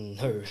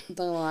 no.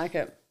 Don't like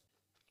it.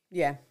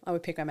 Yeah, I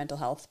would pick my mental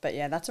health. But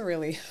yeah, that's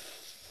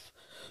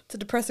it's a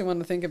depressing one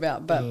to think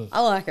about, but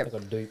I like it. I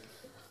got a dupe.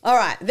 All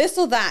right, this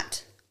or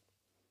that.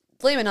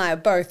 Liam and I are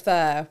both,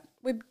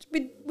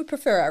 we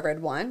prefer our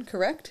red wine,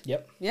 correct?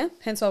 Yep. Yeah,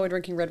 hence why we're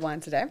drinking red wine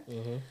today.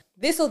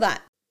 This or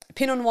that,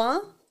 Pinot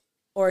Noir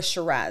or a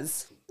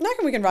Shiraz? I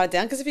reckon we can write it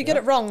down, because if you get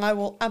it wrong, I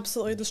will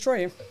absolutely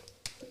destroy you.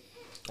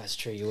 That's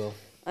true, you will.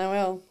 I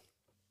will.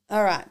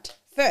 All right,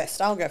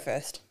 I'll go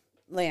first.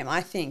 Liam,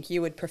 I think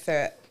you would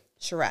prefer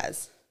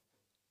Shiraz.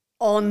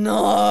 Oh,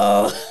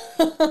 no.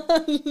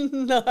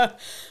 No.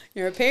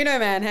 You're a Pinot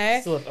man,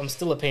 hey? I'm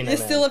still a Pinot man.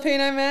 You're still a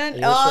Pinot man? Are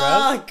you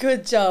a Shiraz?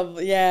 Good job.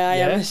 Yeah, I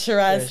am a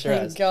Shiraz, You're a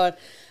thank Shiraz. God.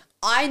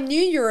 I knew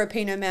you were a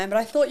Pinot man, but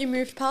I thought you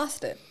moved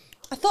past it.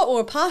 I thought we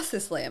were past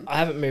this, Liam. I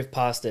haven't moved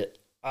past it.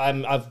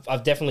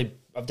 I've definitely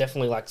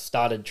like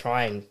started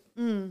trying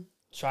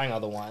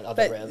other wine, other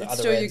But reds it's and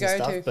still your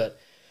stuff. go-to. But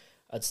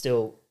I'd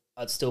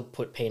still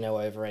put Pinot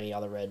over any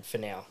other red for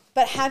now.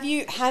 But have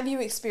you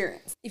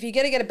experienced, if you're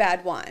going to get a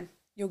bad wine,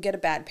 you'll get a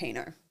bad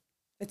Pinot.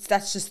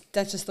 That's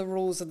just the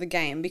rules of the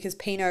game, because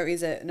Pinot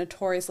is a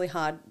notoriously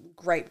hard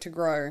grape to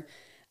grow.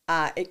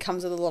 It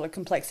comes with a lot of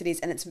complexities,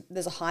 and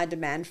there's a high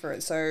demand for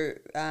it. So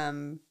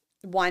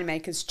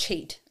winemakers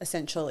cheat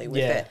essentially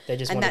with it. They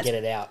just want to get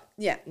it out.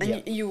 Yeah,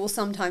 and you will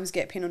sometimes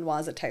get Pinot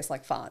Noirs that taste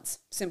like farts.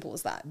 Simple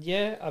as that.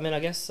 Yeah, I mean,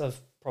 I guess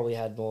I've probably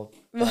had more.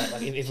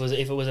 Like if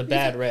it was a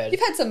bad red,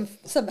 You've had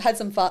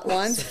some fart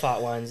wines.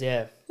 fart wines,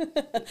 yeah.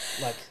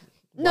 Like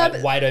No,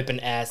 wide open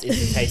ass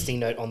is the tasting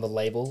note on the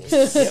label.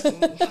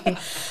 Yep.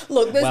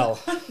 Look,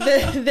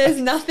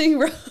 there's nothing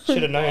wrong.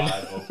 Should have known.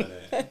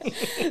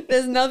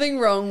 There's nothing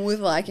wrong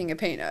with liking a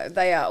Pinot.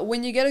 They are,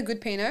 when you get a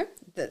good Pinot,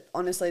 that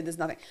honestly, there's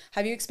nothing.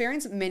 Have you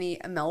experienced many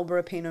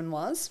Marlborough Pinot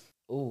Noirs?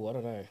 Ooh, I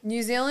don't know.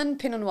 New Zealand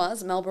Pinot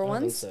Noirs, Marlborough I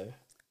don't ones, think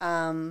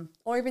so.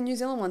 or even New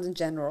Zealand ones in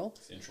general.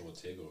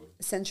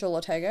 Central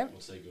Otago.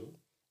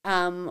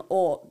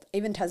 Or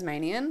even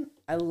Tasmanian.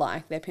 I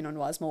like their Pinot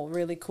Noirs more.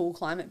 Really cool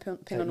climate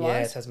Pinot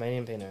Noirs. Yeah,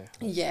 Tasmanian Pinot.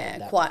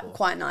 Yeah,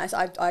 quite nice.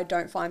 I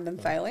don't find them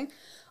failing.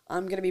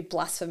 I'm going to be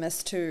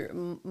blasphemous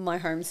to my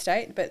home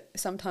state, but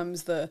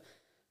sometimes the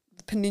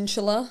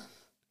peninsula,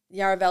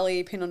 Yarra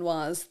Valley Pinot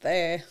Noirs,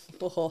 they're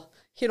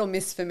hit or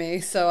miss for me.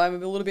 So I'm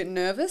a little bit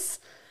nervous.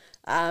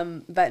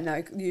 But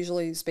no,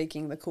 usually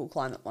speaking, the cool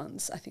climate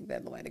ones, I think they're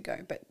the way to go.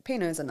 But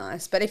Pinots are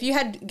nice. But if you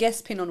had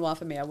guessed Pinot Noir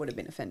for me, I would have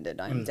been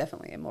offended. I'm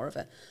definitely more of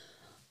a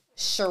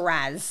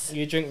Shiraz.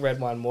 You drink red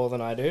wine more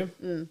than I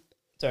do.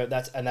 So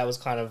that was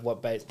kind of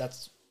what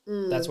that's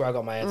where I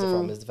got my answer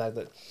from, is the fact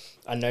that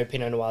I know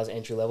Pinot Noir is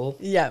entry level.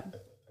 Yeah.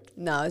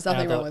 No, there's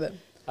nothing wrong with it.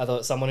 I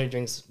thought someone who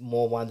drinks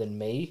more wine than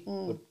me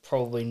would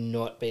probably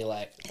not be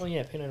like, oh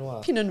yeah, Pinot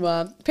Noir. Pinot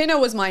Noir. Pinot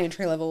was my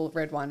entry-level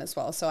red wine as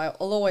well, so I'll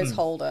always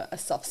hold a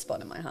soft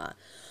spot in my heart.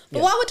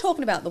 But while we're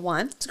talking about the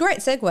wine, it's a great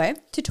segue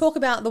to talk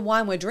about the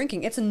wine we're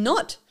drinking. It's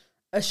not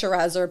a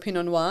Shiraz or a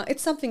Pinot Noir.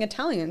 It's something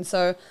Italian,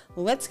 so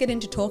let's get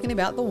into talking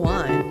about the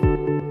wine.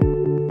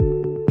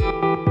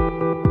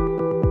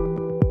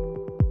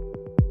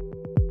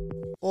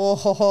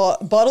 Oh,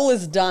 bottle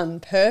is done.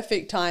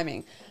 Perfect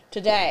timing.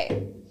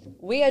 Today,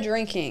 we are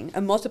drinking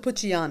a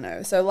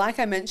Montepulciano. So like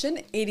I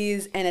mentioned, it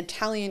is an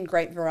Italian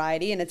grape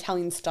variety, an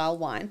Italian style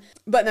wine.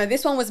 But no,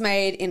 this one was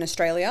made in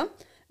Australia.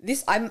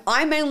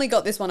 I mainly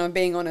got this one, I'm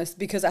being honest,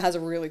 because it has a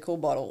really cool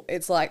bottle.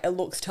 It's like, it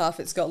looks tough.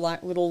 It's got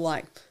like little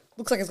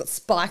looks like it's got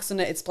spikes on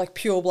it. It's like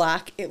pure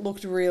black. It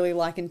looked really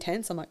like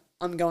intense. I'm like,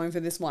 I'm going for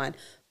this wine.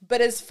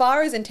 But as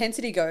far as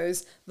intensity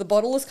goes, the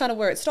bottle is kind of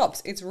where it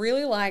stops. It's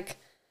really like,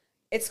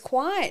 it's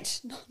quite,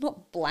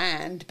 not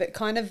bland, but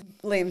kind of,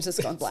 Liam's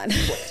just gone bland.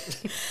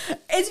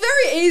 It's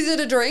very easy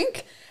to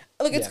drink.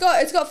 Look, it's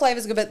got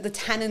flavours, but the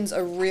tannins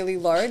are really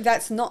low.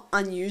 That's not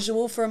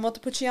unusual for a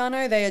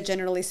Montepulciano. They are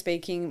generally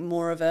speaking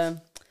more of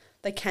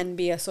they can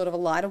be a sort of a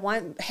lighter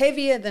wine,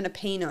 heavier than a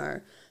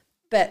Pinot,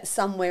 but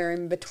somewhere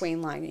in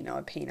between, like, you know,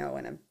 a Pinot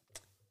and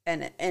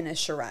and a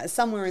Shiraz.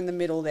 Somewhere in the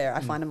middle there,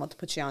 I find a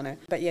Montepulciano.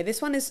 But yeah,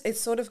 this one it's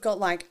sort of got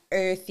like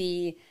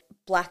earthy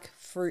black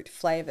fruit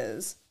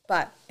flavors,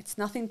 but it's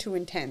nothing too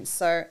intense.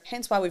 So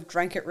hence why we've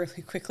drank it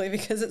really quickly,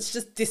 because it's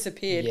just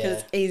disappeared because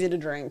it's easy to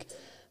drink.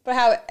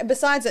 But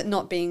besides it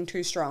not being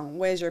too strong,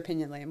 where's your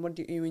opinion, Liam?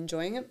 Are you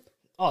enjoying it?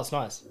 Oh, it's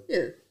nice.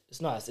 Yeah. It's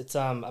nice. It's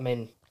I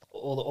mean,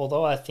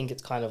 although I think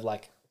it's kind of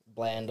like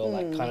bland or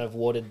like kind of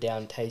watered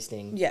down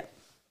tasting. Yeah.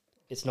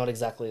 It's not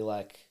exactly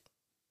like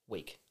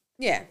weak.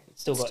 Yeah.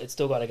 It's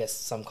still got I guess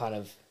some kind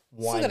of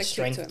wine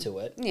strength to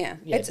it. Yeah.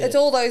 It's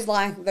all those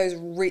like those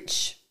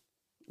rich,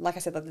 like I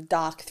said, like the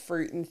dark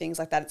fruit and things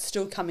like that. It's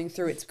still coming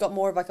through. It's got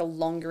more of like a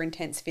longer,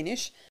 intense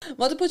finish.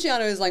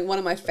 Montepulciano is like one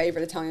of my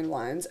favorite Italian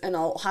wines, and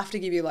I'll have to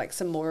give you like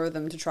some more of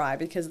them to try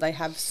because they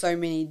have so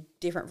many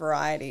different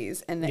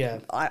varieties, and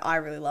I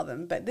really love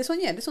them. But this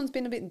one's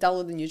been a bit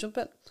duller than usual,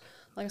 but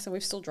like I said,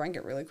 we've still drank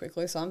it really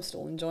quickly, so I'm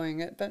still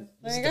enjoying it. But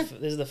there you go.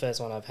 This is the first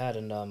one I've had,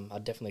 and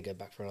I'd definitely go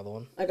back for another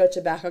one. I got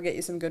you back. I'll get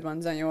you some good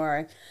ones, don't you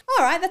worry.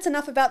 All right, that's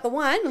enough about the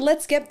wine.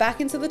 Let's get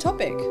back into the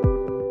topic.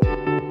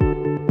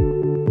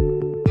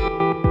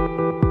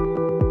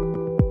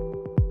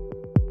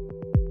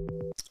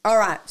 All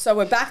right, so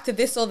we're back to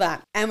this or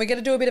that, and we're going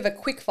to do a bit of a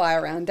quick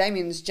fire round.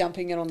 Damien's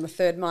jumping in on the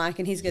third mic,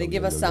 and he's going to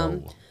give us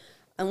some,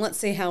 and let's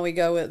see how we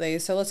go with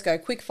these. So let's go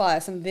quick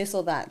fire, some this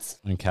or that's.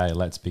 Okay,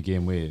 let's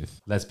begin with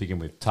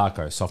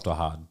taco, soft or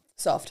hard?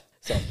 Soft.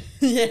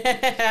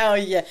 Yeah, hell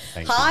yeah.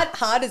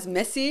 Hard is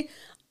messy,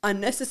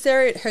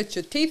 unnecessary. It hurts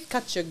your teeth,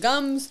 cuts your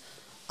gums.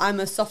 I'm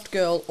a soft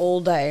girl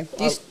all day.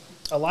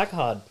 I like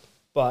hard,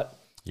 but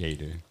yeah, you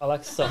do. I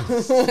like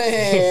soft.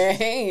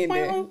 Hey, you do.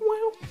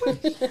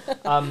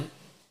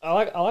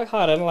 I like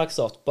hard. I don't like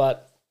soft,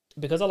 but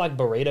because I like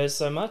burritos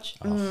so much,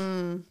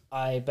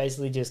 I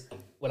basically just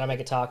when I make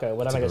a taco,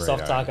 when I make a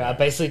soft taco, I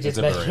basically just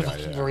make a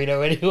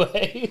burrito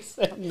anyway.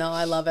 So, no,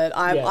 I love it.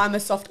 I'm a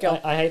soft girl.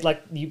 I hate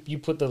like you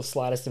put the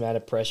slightest amount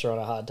of pressure on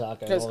a hard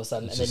taco, and all of a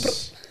sudden,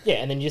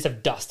 and then you just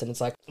have dust, and it's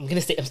like I'm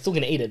still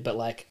gonna eat it, but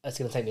like it's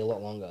gonna take me a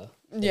lot longer.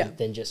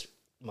 Than just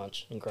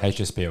munch and crunch.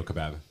 HSP or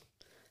kebab?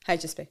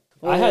 HSP.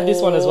 I had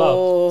this one as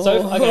well.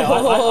 So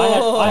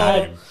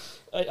okay,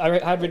 I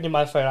had written in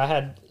my phone, I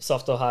had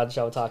soft or hard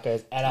shell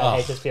tacos, and I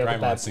had HSP or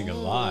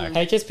kebab.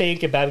 HSP and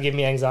kebab give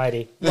me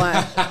anxiety.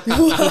 Wow.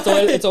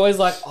 it's always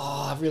like,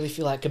 I really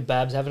feel like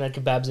kebabs. I haven't had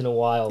kebabs in a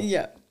while.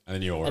 Yeah. And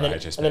then you order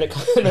HSP. And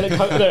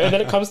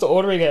then it comes to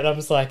ordering it, and I'm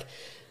just like,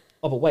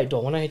 oh, but wait, do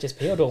I want a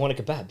HSP or do I want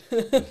a kebab?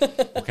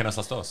 What can I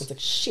dos? It's like,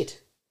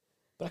 shit,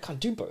 but I can't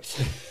do both.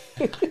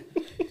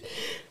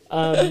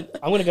 I'm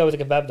going to go with a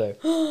kebab, though.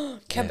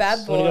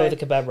 Kebab boy. I'm going to go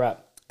with a kebab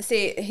wrap.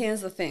 See,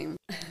 here's the thing.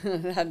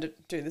 I had to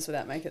do this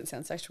without making it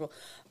sound sexual.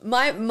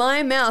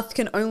 My mouth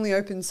can only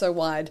open so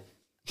wide.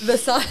 The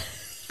size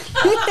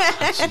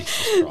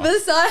the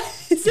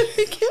size of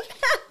a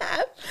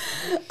kebab.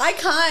 I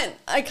can't.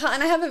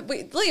 And I haven't.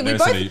 Liam, we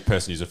both.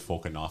 Person use a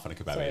fork and knife on a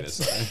kebab eater.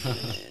 So.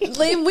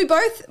 Liam, we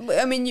both.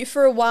 I mean,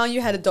 for a while you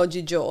had a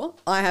dodgy jaw.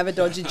 I have a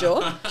dodgy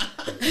jaw.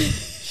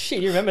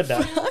 Shit, you remembered that?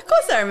 Of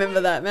course, I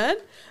remember that, man.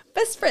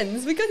 Best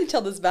friends, we got each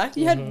other's back.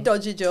 You had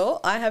dodgy jaw.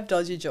 I have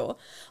dodgy jaw.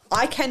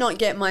 I cannot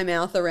get my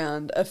mouth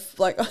around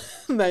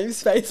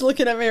Maeve's face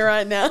looking at me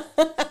right now.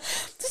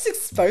 Just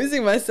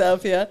exposing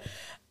myself here.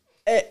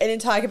 An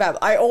entire kebab.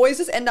 I always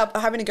just end up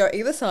having to go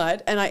either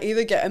side, and I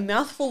either get a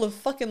mouthful of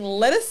fucking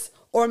lettuce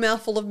or a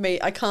mouthful of meat.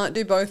 I can't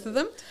do both of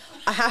them.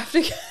 I have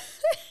to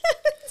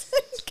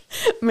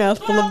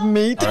mouthful of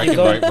meat. I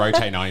reckon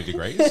rotate 90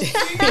 degrees. You would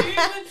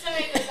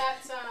say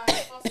that's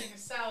tossing a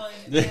salad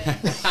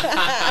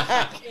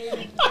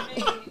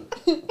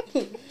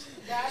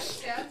that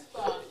sounds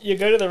fun. You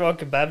go to the wrong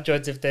kebab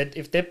joints if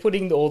they're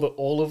putting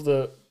all of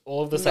the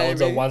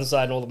salads on one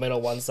side and all the meat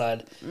on one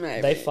side.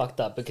 Maybe. They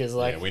fucked up because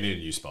like we need a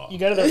new spot. You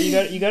go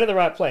to the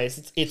right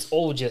place. It's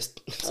all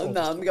just. I'm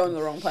going to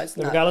the wrong place.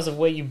 No. Regardless of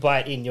where you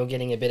bite in, you're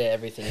getting a bit of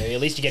everything, or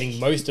at least you're getting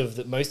most of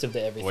the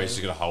everything. Or you're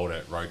just gonna hold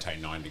it, rotate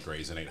 90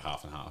 degrees, and eat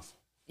half and half.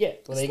 Yeah,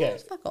 well there you go.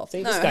 Fuck off.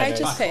 See, no,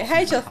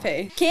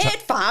 HSP.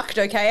 Get fucked,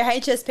 okay?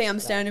 HSP, I'm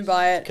standing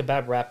by it.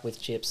 Kebab wrap with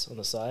chips on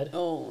the side.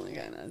 Oh my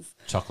goodness.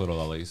 Chocolate or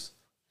lollies?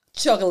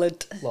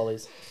 Chocolate.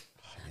 Lollies.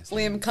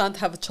 Liam can't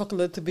have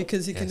chocolate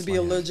because he can be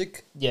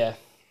allergic. Yeah.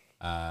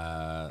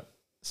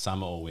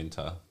 Summer or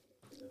winter?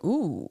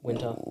 Ooh.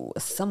 Winter.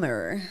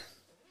 Summer.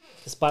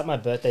 Despite my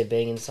birthday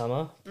being in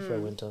summer, I prefer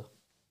winter.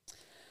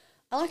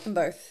 I like them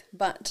both,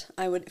 but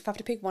I would, if I have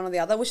to pick one or the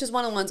other, which is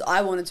one of the ones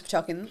I wanted to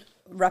chuck in,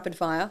 rapid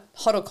fire,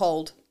 hot or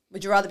cold?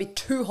 Would you rather be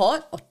too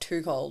hot or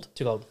too cold?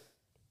 Too cold.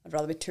 I'd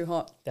rather be too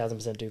hot.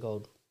 1000% too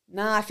cold.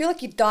 Nah, I feel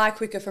like you die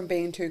quicker from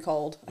being too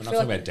cold. I'm not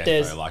talking about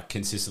death though, like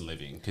consistent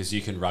living, because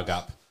you can rug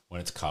up when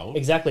it's cold.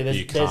 Exactly.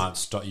 You can't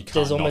stop. You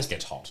can't not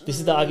get hot. This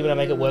is the argument I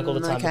make at work all the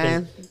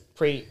time because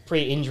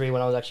pre-injury,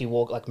 when I was actually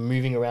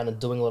moving around and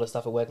doing a lot of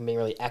stuff at work and being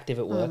really active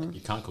at work,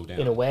 you can't cool down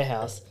in a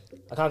warehouse.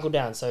 I can't cool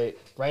down. So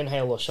rain,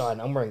 hail, or shine,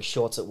 I'm wearing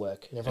shorts at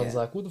work, and everyone's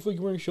like, "What the fuck are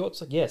you wearing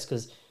shorts?" Like, yes,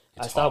 because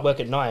I start work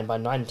at 9. By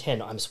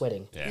 9:10, I'm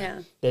sweating.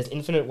 Yeah. There's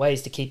infinite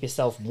ways to keep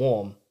yourself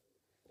warm,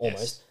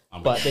 almost,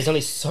 but there's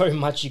only so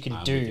much you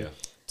can do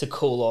to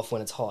cool off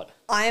when it's hot.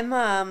 I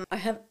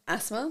have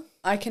asthma.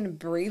 I can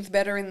breathe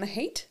better in the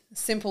heat.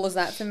 Simple as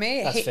that for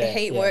me. That's fair,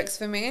 Heat yeah. works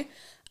for me.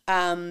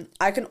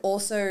 I can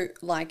also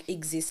like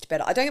exist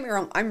better. I don't get me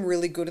wrong. I'm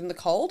really good in the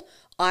cold.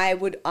 I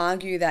would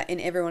argue that in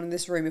everyone in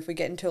this room, if we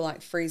get into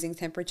like freezing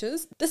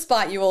temperatures,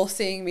 despite you all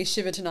seeing me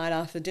shiver tonight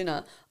after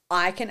dinner,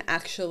 I can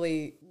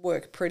actually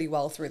work pretty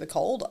well through the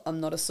cold. I'm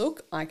not a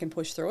sook. I can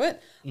push through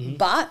it.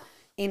 But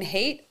in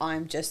heat,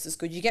 I'm just as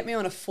good. You get me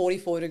on a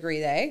 44-degree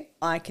day,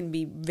 I can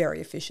be very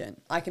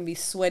efficient. I can be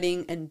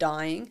sweating and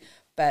dying,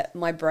 but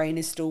my brain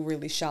is still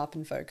really sharp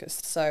and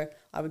focused. So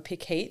I would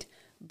pick heat,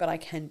 but I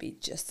can be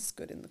just as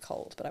good in the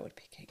cold, but I would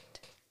pick heat.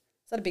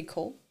 Is that a big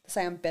call to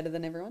say I'm better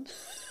than everyone?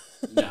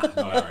 Nah, not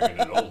arrogant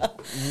at all.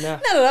 No.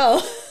 Not at all.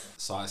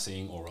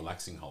 Sightseeing or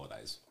relaxing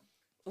holidays?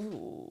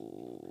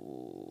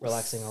 Ooh.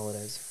 Relaxing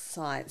holidays.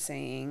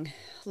 Sightseeing.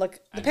 Look,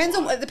 And depends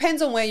why? it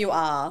depends on where you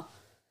are.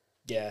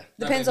 Yeah.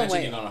 Depends No, on but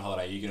where imagine you're on a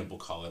holiday, you're going to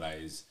book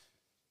holidays.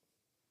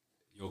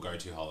 Your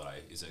go-to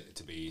holiday, is it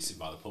to be sit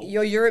by the pool?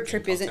 your Europe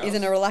drink trip isn't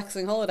cocktails? a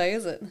relaxing holiday,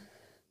 is it?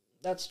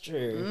 That's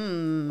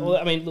true. Well,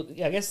 I mean, look,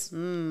 I guess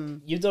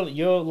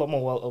you're a lot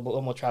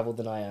more traveled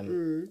than I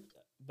am.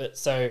 But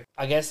so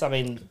I guess, I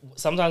mean,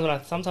 sometimes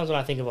when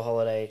I think of a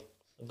holiday,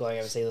 going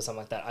overseas or something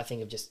like that, I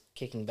think of just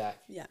kicking back,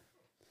 Yeah.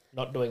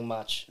 not doing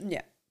much,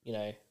 Yeah. you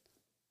know.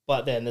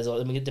 But then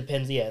it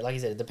depends. Yeah, like you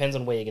said, it depends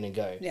on where you're going to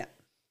go. Yeah.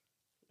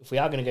 If we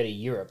are going to go to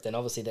Europe, then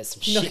obviously there's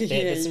some No, shit there.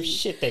 yeah, There's some you-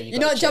 shit there. You're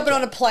not jumping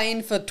on a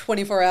plane for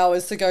 24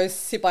 hours to go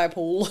sit by a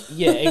pool.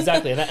 Yeah,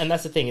 exactly, and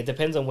that's the thing. It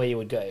depends on where you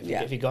would go. If,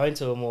 Yeah. if you're going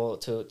to a more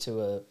to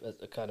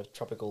a kind of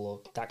tropical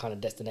or that kind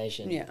of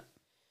destination, Yeah.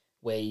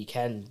 where you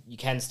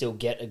can still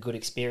get a good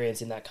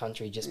experience in that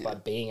country just by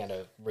being at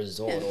a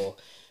resort or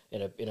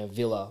in a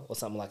villa or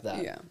something like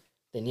that. Yeah.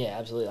 Then yeah,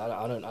 absolutely.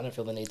 I don't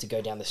feel the need to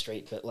go down the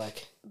street, but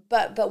like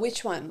But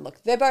which one?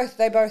 Look, they both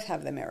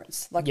have their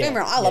merits. Like, Yeah. don't get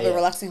me wrong, I love Yeah, a yeah.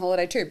 relaxing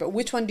holiday too. But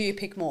which one do you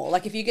pick more?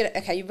 Like, if you get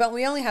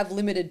we only have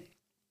limited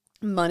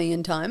money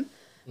and time.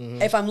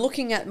 If I'm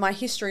looking at my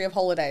history of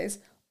holidays,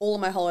 all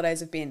of my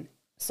holidays have been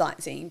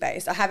sightseeing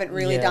based. I haven't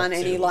really Yeah, done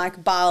any similar.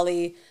 like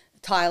Bali,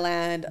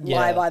 Thailand, Yeah.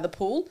 lie by the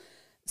pool.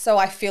 So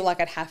I feel like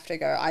I'd have to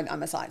go.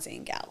 I'm a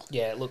sightseeing gal.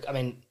 yeah. Look, I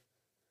mean,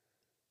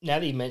 now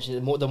that you mentioned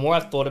it, the more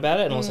I've thought about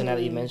it, and also now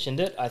that you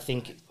mentioned it, I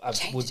think I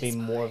would be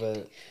more of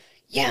a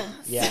Yeah.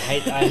 yeah.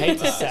 I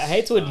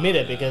hate to admit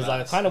it because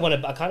I kind of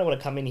want to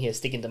come in here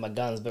sticking to my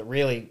guns, but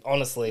really,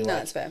 honestly, No,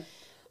 like, it's fair.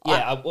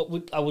 yeah,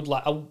 I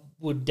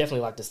would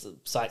definitely like to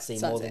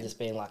sightsee more than Sightsee. just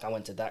being like I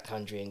went to that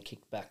country and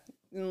kicked back.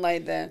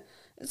 Laid there.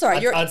 It's all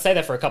right. I'd say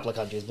that for a couple of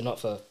countries, but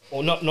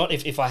not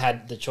if I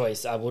had the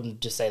choice. I wouldn't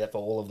just say that for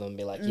all of them and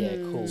be like, yeah,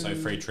 cool. So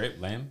free trip,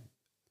 Liam.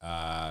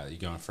 You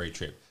go on a free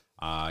trip.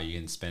 You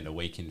can spend a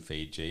week in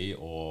Fiji,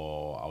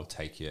 or I'll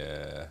take you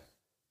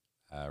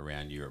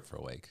around Europe for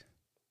a week.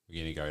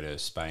 We're going to go to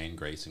Spain,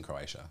 Greece, and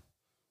Croatia,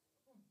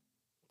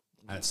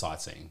 and it's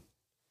sightseeing.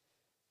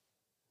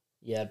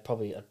 Yeah, I'd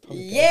probably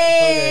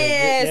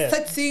Yes, yeah.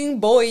 sightseeing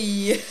boy.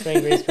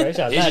 Spain, Greece,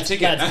 Croatia. Here's your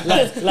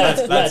Lads, ticket.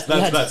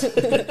 lads.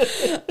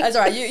 That's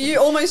all right. You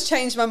almost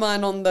changed my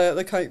mind on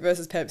the Coke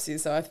versus Pepsi,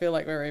 so I feel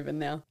like we're even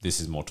now. This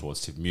is more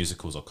towards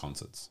musicals or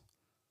concerts.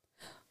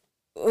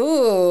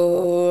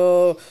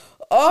 Ooh.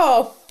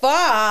 Oh,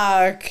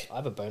 fuck. I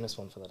have a bonus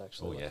one for that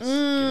actually. Oh yes. Give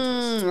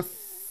it to us.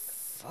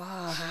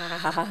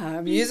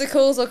 Fuck.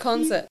 Musicals or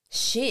concert?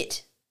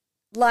 Shit.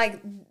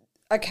 Like,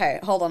 okay,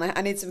 hold on.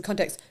 I need some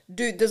context.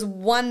 Dude, does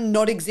one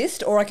not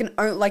exist, or I can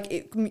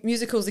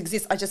musicals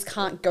exist? I just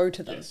can't go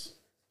to them. Yes.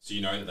 So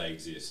you know that they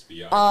exist, but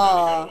you can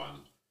only go to one.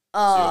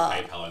 So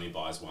your PayPal only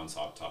buys one type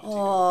of ticket.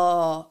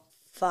 Oh,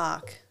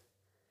 fuck.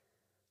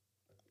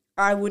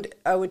 I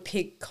would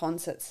pick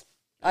concerts.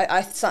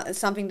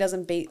 Something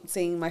doesn't beat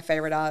seeing my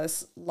favorite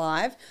artists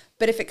live.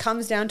 But if it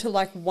comes down to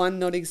like one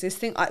not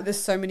existing,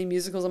 there's so many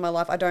musicals in my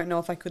life. I don't know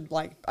if I could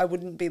I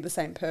wouldn't be the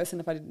same person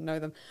if I didn't know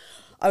them.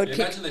 I would pick.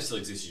 Imagine they still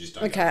exist. You just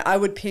don't. Okay, I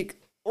would pick.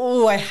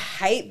 Oh, I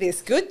hate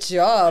this. Good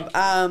job.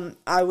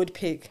 I would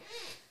pick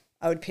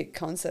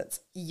concerts.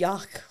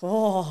 Yuck.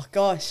 Oh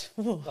gosh.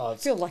 Ooh, I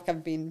feel like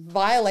I've been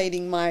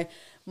violating my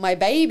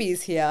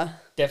babies here.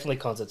 Definitely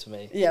concerts for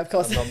me. Yeah, of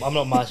course. I'm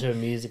not much of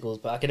musicals,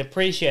 but I can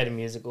appreciate a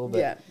musical. But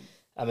Yeah.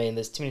 I mean,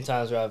 there's too many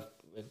times where I've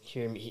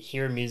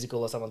hear a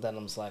musical or something like that, and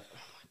I'm just like,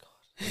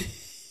 oh my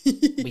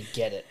god, we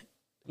get it.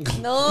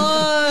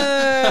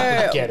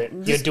 No. We get it.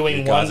 You're doing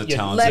You guys one. are You're,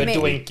 talented. you're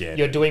doing. We get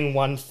You're it. doing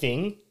one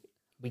thing.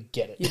 We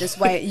get it. You just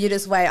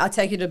wait. I'll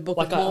take you to Book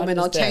Like, of I Mormon.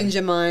 I'll understand. change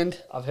your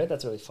mind. I've heard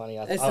that's really funny.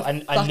 It's I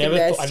the fucking never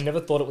best. I never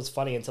thought it was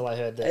funny until I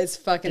heard that. It's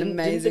fucking Didn't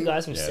amazing. the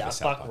guys from Yeah, the South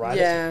South Park Park. write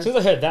it? Yeah. As soon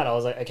as I heard that, I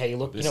was like, okay,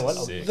 look, This you know what?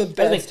 is sick. The That's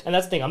the thing- best. and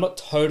that's the thing. I'm not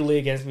totally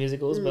against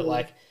musicals, but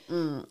like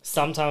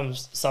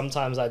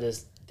sometimes I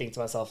just think to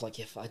myself like,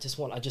 I just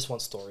want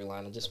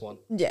storyline. I just want.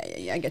 Yeah,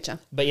 I get you.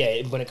 But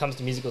yeah, when it comes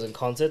to musicals and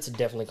concerts,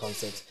 definitely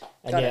concerts.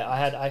 And Got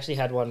yeah, it. I actually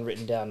had one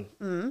written down: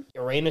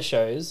 arena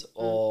shows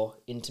or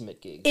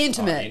intimate gigs.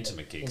 Intimate.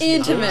 Intimate gigs.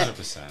 Intimate.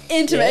 100%.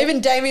 Intimate. Yeah.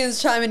 Even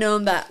Damien's chiming in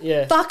on that.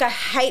 Yeah. Fuck, I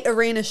hate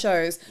arena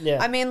shows.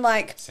 Yeah. I mean,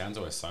 like, Sounds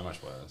always so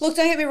much worse. look,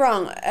 don't get me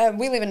wrong.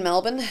 We live in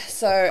Melbourne,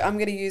 so I'm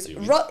going to use Do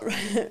we?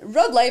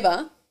 Rod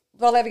Laver.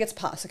 Rod Laver gets a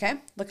pass, okay?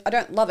 Look, I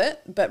don't love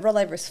it, but Rod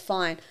Laver is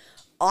fine.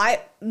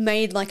 I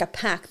made like a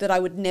pact that I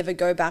would never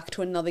go back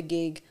to another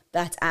gig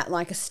that's at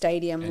like a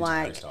stadium, And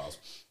Harry like, Styles.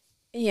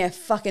 yeah,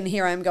 fucking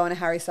here I am going to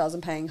Harry Styles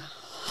and paying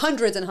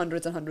hundreds and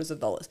hundreds and hundreds of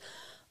dollars.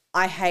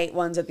 I hate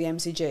ones at the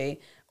MCG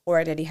or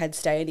at Etihad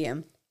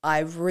Stadium. I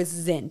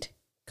resent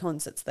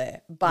concerts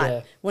there. But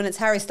Yeah. when it's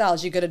Harry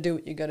Styles, you got to do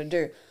what you got to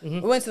do.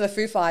 We went to the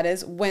Foo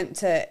Fighters, went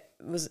to,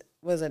 was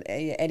it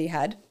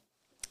Etihad?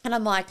 And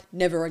I'm like,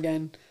 never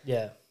again.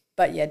 Yeah.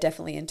 But yeah,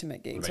 definitely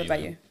intimate gigs. What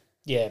about you?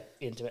 Yeah,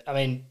 intimate. I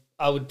mean,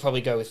 I would probably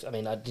go with. I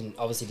mean, I didn't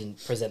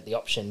present the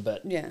option,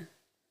 but Yeah.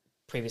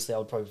 previously I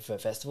would probably prefer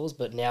festivals.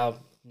 But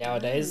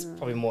nowadays,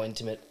 probably more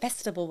intimate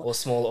Festival. or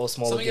smaller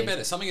Something gigs. about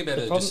it. Something about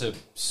The it. problem- Just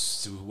a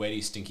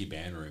sweaty, stinky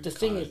band room. The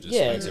thing kind is, of just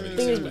yeah, makes the everything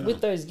thing is sound better.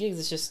 with those gigs,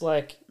 it's just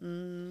like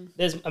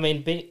there's. I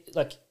mean,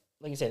 like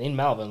you said, in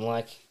Melbourne,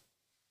 like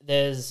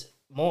there's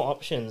more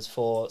options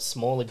for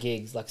smaller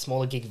gigs, like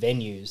smaller gig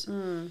venues.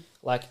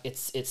 Like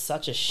it's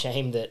such a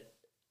shame that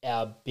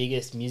our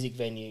biggest music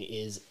venue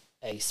is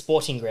a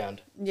sporting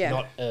ground,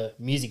 not a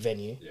music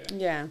venue. Yeah.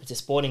 Yeah. It's a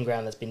sporting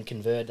ground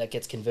that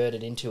gets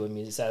converted into a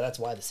music. So that's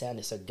why the sound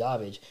is so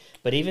garbage.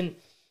 But even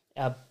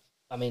I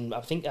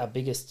think our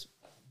biggest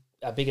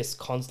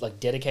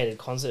dedicated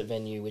concert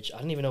venue, which I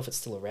don't even know if it's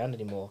still around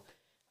anymore,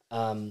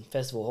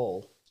 Festival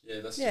Hall.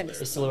 Yeah, that's Yeah, still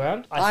there. Is still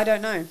around? I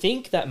don't know. I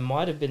think that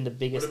might have been the What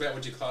biggest. about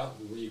would you call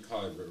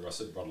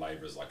Rod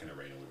Laver as like an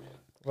arena, wouldn't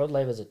you? Rod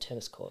Laver's a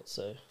tennis court,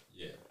 so.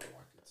 Yeah.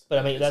 But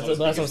I mean, It's that's not as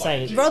what big I'm as,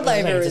 saying. like, Rod That's what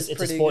I'm Laver saying. is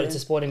pretty It's a good.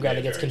 sporting ground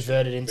that gets very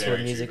converted true. into Very a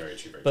true, music. very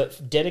true, very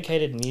But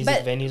dedicated music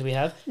But- venues we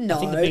have, No, I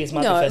think the biggest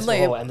might be no, Festival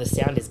Liam. Hall, and the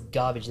sound is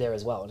garbage there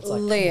as well. And it's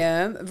like,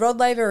 Liam, Rod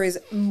Laver is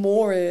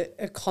more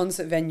a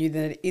concert venue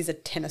than it is a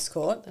tennis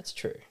court. that's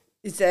true.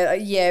 Is that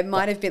yeah? It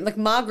might have been like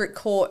Margaret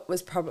Court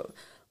was probably.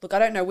 Look, I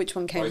don't know which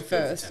one came Both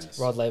built for first. tennis.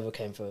 Rod Laver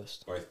came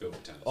first. Both built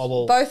for tennis. Oh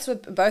well, Both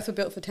were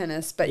built for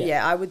tennis, but Yeah.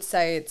 yeah, I would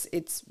say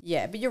it's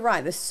yeah. But you're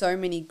right. There's so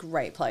many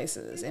great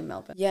places in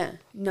Melbourne. Yeah,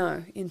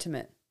 no,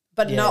 intimate.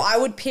 But no, Yeah. I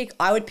would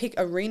pick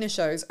arena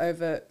shows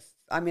over.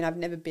 I mean, I've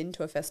never been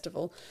to a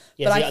festival.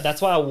 yeah, but see,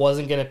 that's why I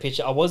wasn't gonna pitch.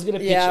 I was gonna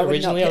pitch Yeah, I would not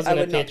originally. pick- I was I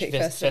gonna would not pitch pick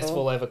festival.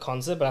 festival over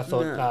concert, but I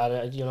thought,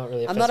 nah, you're not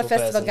really. I'm not a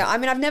festival person. girl. I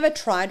mean, I've never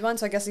tried one,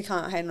 so I guess you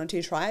can't hate on until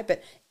you try it.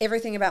 But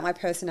everything about my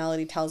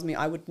personality tells me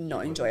I would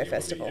not enjoy a You would be,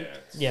 festival.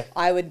 Yeah,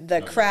 I would the Not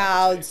your cup of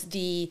crowds,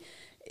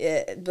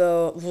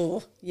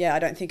 yeah. I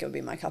don't think it would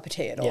be my cup of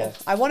tea at all. Yeah.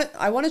 I want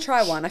to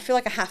try one. I feel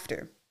like I have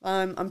to.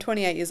 I'm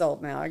 28 years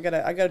old now. I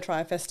gotta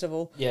try a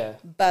festival. yeah.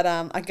 But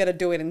I gotta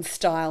do it in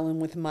style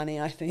and with money.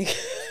 I think.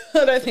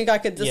 I don't think I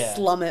could just Yeah.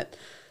 slum it.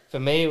 For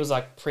me, it was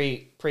like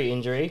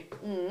pre-injury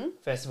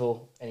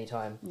festival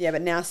anytime. Yeah,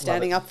 but now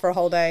standing up for a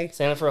whole day.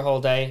 Standing for a whole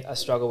day, I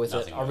struggle with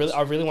Nothing it. worse.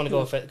 I really want to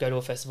go to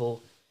a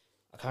festival.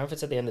 I can't remember if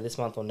it's at the end of this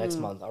month or next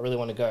month. I really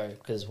want to go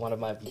because one of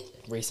my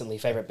recently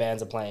favorite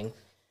bands are playing.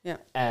 Yeah.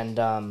 And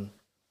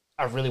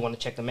I really want to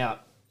check them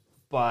out.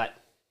 But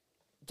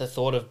the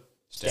thought of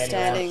standing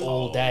Standing around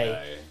all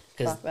day,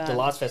 because Fuck that. the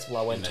last festival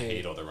I in went the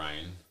heat to, or the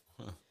rain.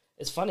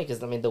 it's funny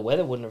because I mean the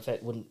weather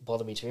wouldn't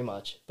bother me too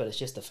much, but it's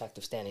just the fact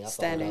of standing up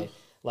the whole Standing. day.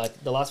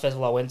 Like the last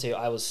festival I went to,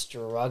 I was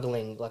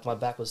struggling. Like my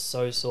back was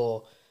so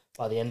sore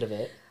by the end of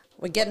it.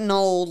 We're getting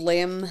old,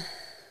 Liam.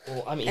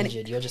 Well, I'm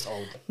injured. You're just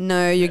old.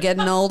 No, you're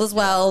getting old as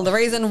well. The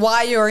reason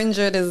why you're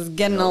injured is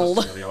getting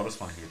old. You're the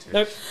oldest one here too.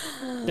 Nope.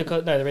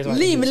 The reason why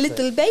I'm Liam, a injured is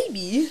little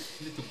baby.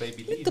 Little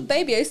baby Little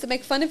baby. I used to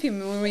make fun of him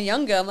when we were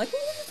younger. I'm like,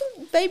 "Oh,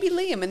 little baby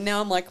Liam. And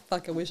now I'm like,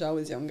 fuck, I wish I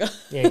was younger.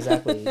 Yeah,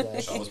 exactly. I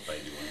exactly. was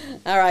baby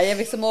one. All right, you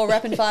have some more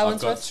rapid fire I've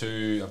ones for got us?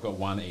 two. I've got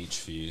one each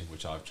for you,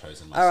 which I've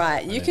chosen myself. All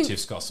right, And you then can-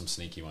 Tiff's got some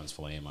sneaky ones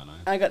for Liam, I know.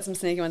 I got some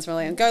sneaky ones for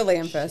Liam. Go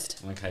Liam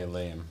first. Okay,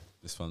 Liam,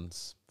 this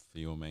one's for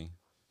you or me.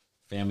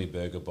 Family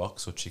burger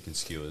box or chicken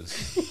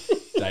skewers?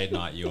 Date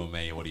night, you or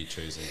me, what are you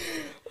choosing?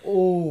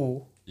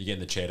 Ooh. You get in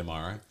the chair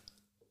tomorrow.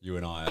 You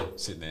and I are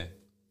sitting there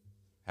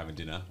having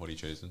dinner. What are you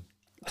choosing?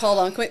 Hold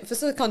on, quick, for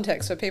some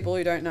context for people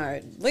who don't know.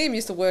 Liam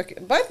used to work,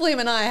 both Liam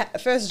and I,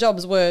 first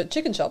jobs were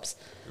chicken shops,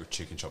 You're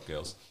chicken shop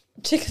girls.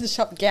 chicken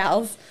shop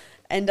gals.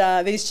 And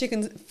these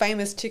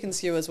famous chicken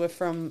skewers were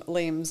from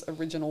Liam's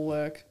original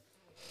work.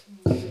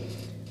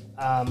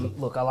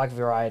 Look, I like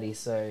variety,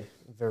 so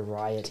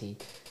variety.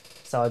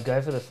 So I'd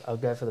go for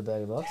the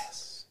burger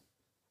box.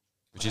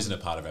 Which isn't a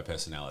part of our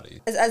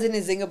personality. As in a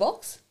zinger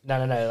box? No,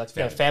 like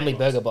Family family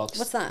burger burger box.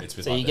 What's that? It's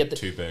with So like you get the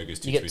the- 2 burgers,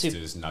 2 you get two-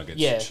 twisters, nuggets,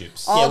 yeah.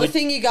 chips. Oh, Yeah, the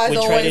thing you guys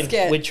always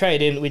get. We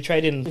trade in.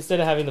 Instead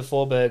of having the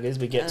 4 burgers,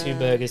 we get 2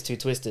 burgers, 2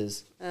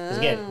 twisters. 'Cause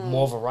again,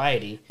 more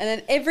variety. And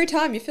then every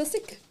time you feel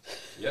sick.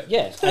 Yep.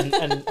 Yeah, and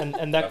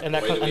that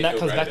Where do we feel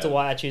comes back great to about?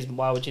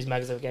 why we choose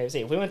Maccas over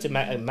KFC. If we went to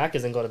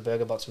Maccas and got a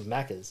burger box from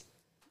Maccas,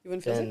 You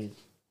wouldn't feel sick?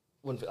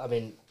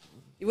 then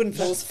You wouldn't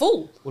feel as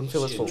full. wouldn't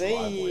feel as full.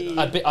 Hey.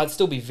 I'd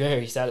still be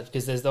very sad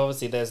because there's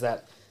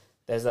that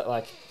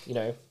like, you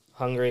know,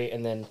 hungry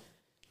and then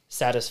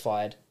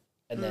satisfied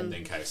and then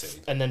Then KFC.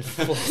 and then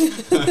full.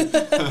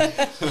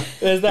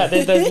 There's those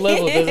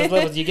levels. There's those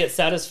levels. You get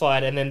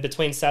satisfied, and then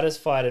between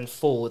satisfied and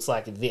full, it's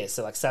like this.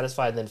 So like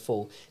satisfied and then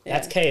full.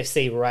 That's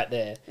KFC right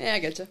there. Yeah, I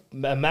get you.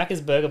 A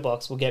Macca's burger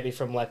box will get me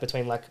from like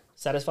between like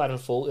satisfied and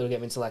full. It'll get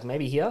me to like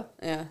maybe here,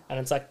 Yeah. and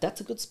it's like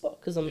that's a good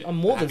spot because I'm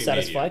more than Happy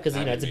satisfied because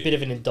you know medium. it's a bit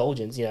of an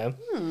indulgence. You know,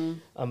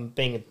 I'm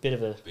being a bit of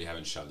But you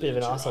haven't shoved an it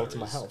into your asshole to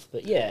my arteries. health.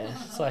 But yeah,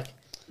 it's like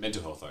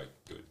Mental health, though,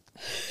 good.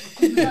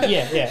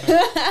 yeah.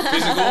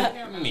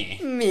 Physical, meh.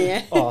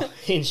 Meh. Oh,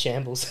 in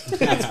shambles.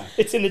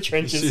 It's in the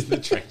trenches. In the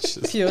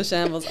trenches. Pure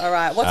shambles. All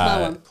right, what's my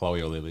one?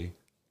 Chloe or Lily?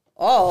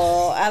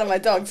 Oh, out of my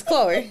dogs,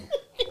 Chloe.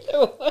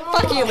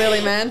 Fuck you,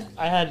 Lily, man.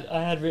 I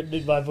had written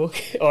in my book.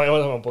 Oh, it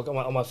wasn't on my book.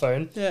 On my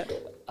phone. Yeah.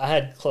 I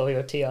had Chloe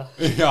or Tia.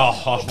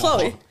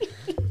 Oh.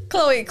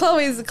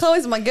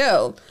 Chloe's my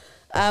girl.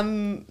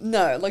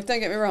 No, like don't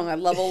get me wrong, I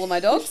love all of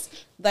my dogs.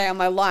 They are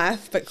my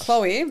life, but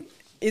Chloe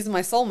is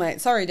my soulmate.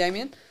 Sorry,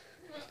 Damien.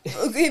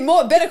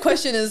 Better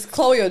question is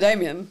Chloe or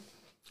Damien?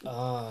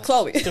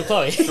 Chloe. Still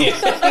Chloe.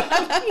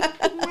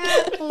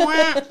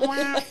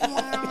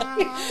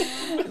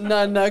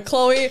 No,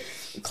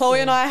 Chloe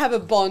and I have a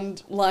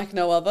bond like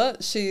no other.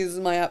 She's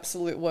my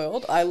absolute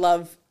world. I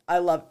love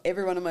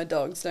every one of my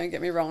dogs, don't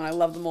get me wrong. I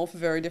love them all for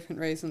very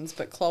different reasons,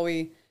 but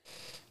Chloe,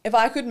 if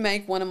I could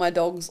make one of my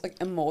dogs like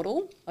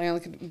immortal, I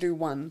only could do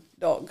one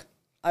dog,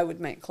 I would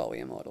make Chloe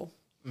immortal.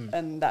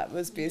 And that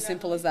would be as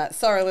simple as that.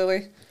 Sorry,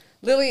 Lily.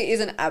 Lily is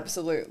an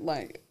absolute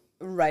like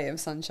ray of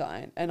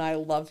sunshine, and I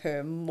love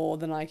her more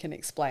than I can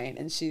explain,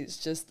 and she's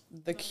just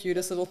the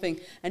cutest little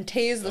thing. And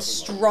T is the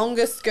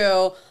strongest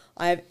girl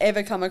I have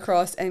ever come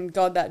across, and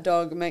God, that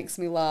dog makes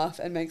me laugh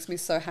and makes me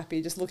so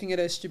happy just looking at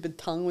her stupid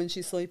tongue when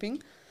she's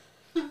sleeping.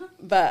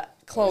 But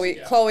Chloe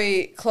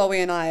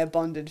and I are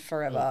bonded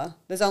forever.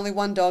 There's only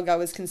one dog I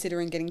was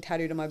considering getting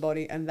tattooed on my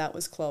body, and that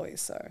was Chloe.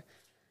 So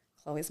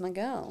Chloe's my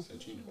girl.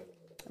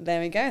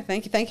 There we go.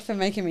 Thank you for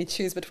making me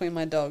choose between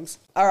my dogs.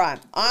 All right,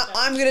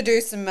 I'm going to do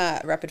some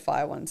rapid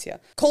fire ones here.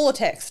 Call or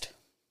text?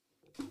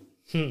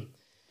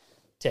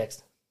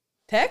 Text.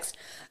 Text?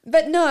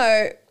 But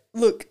no,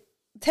 look,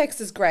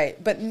 text is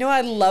great, but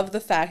I love the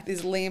fact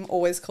is Liam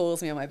always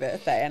calls me on my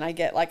birthday, and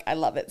I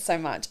love it so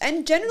much.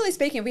 And generally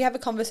speaking, if we have a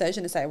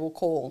conversation to say, we'll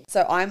call.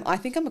 So I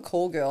think I'm a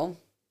call girl.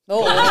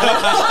 Oh.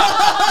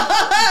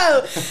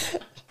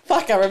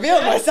 Fuck, I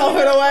revealed myself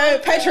in a way.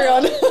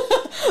 Patreon.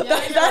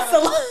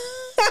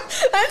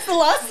 That's the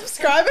last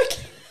subscriber.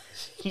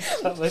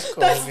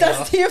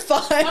 That's tier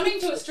 5. Coming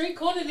to a street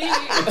corner near you.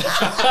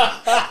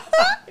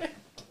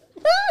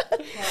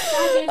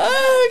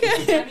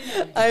 Okay.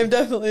 I am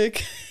definitely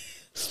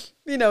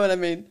you know what I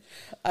mean.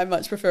 I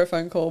much prefer a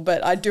phone call,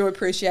 but I do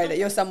appreciate that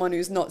you're someone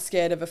who's not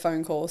scared of a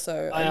phone call,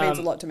 so it means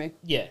a lot to me.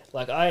 Yeah,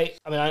 like I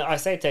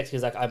say text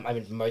because like I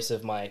mean most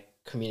of my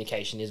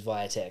communication is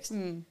via text.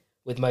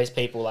 With most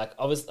people, like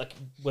I was like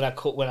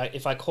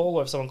if I call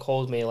or if someone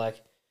calls me,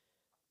 like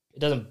it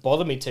doesn't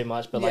bother me too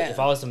much. But like if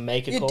I was to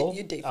make a call,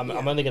 I'm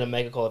only going to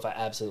make a call if I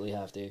absolutely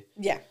have to.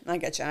 Yeah, I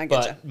get you.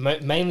 But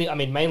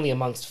mainly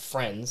amongst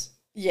friends.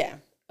 Yeah.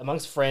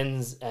 Amongst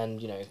friends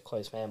and, you know,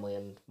 close family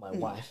and my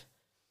wife.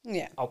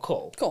 Yeah. I'll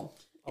call. Cool.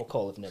 I'll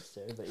call if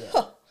necessary, but yeah.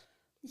 Huh.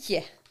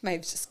 Yeah,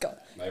 Maeve's just got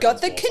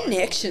the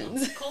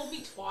connections. He called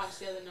me twice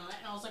the other night,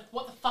 and I was like,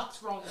 what the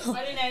fuck's wrong?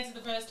 I didn't answer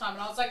the first time,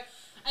 and I was like,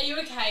 are you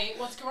okay?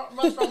 What's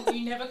wrong?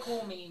 You never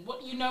call me.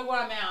 You know where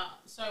I'm out,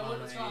 so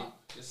what's wrong?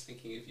 Just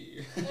thinking of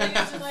you.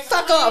 Like,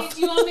 Fuck off.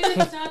 Do you want me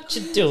to start? What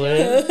you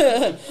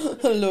doing?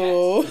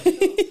 Hello.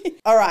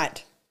 All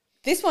right.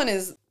 This one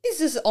is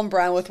just on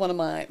brand with one of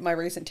my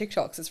recent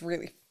TikToks. It's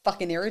really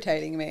fucking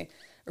irritating me.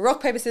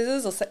 Rock, paper,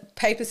 scissors, or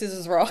paper,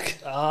 scissors, rock?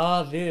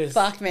 This.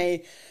 Fuck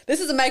me.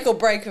 This is a make or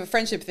break of a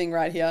friendship thing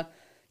right here.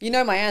 You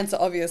know my answer,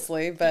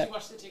 obviously, but... Did you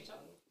watch the TikTok?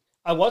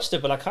 I watched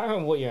it, but I can't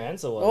remember what your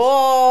answer was.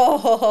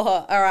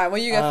 Oh, all right.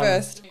 Well, you go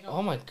first.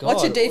 Oh my god!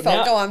 What's your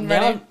default? Go on,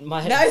 ready? Now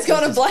he's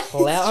gone to blank.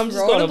 I'm just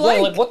going to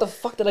blank. Like, what the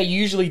fuck did I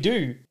usually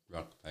do?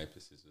 Rock, paper,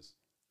 scissors.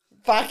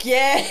 Fuck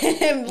yeah!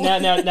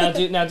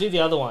 Now do the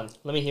other one.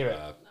 Let me hear it.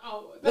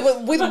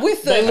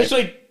 with They the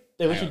literally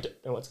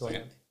don't know what's going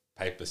on.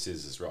 Paper,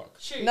 scissors, rock.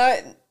 Shoot. no.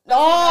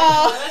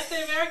 Oh, That's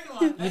the American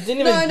one. You didn't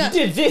even. No. You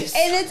did this.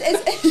 and it's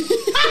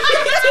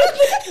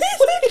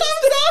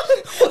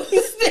What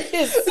is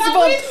this? That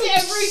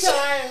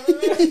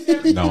wins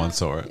every time. No one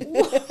saw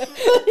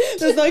it.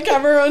 There's no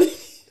camera on.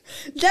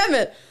 Damn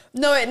it!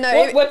 No, wait, no.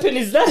 What weapon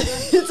is that?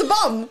 It's a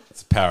bomb.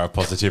 It's the power of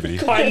positivity.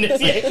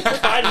 Kindness, yeah,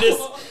 kindness.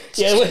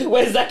 Yeah,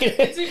 where's that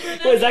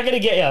gonna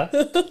get you?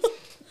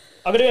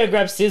 I'm gonna go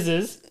grab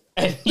scissors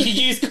and you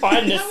use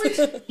kindness.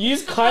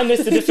 Use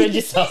kindness to defend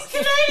yourself.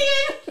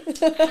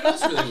 Canadian.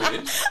 That's really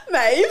weird.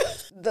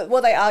 Maeve.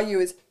 What they argue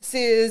is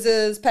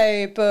scissors,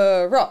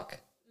 paper, rock.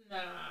 Nah.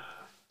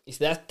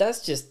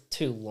 That's just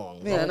too long.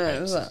 Yeah,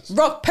 no.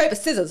 Rock, paper,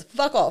 scissors.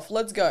 Fuck off.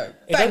 Let's go.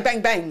 Bang,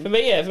 bang, bang. For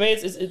me,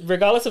 it's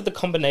regardless of the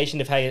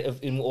combination of how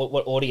in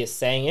what order you're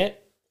saying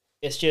it,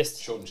 it's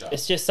just Short and sharp.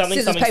 it's just something,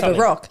 Scissors, something, paper,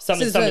 something, rock.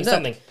 something, Scissors,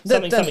 something,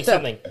 something,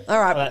 something. All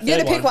right. That You got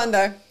to third pick one,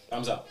 though.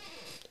 Thumbs up.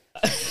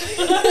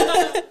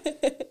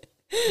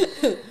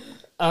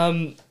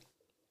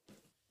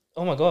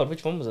 Oh my god,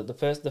 which one was it? The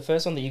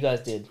first one that you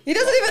guys did. He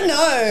doesn't even know.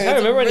 I don't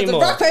remember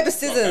anymore. Rock, paper,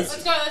 scissors.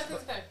 Let's go.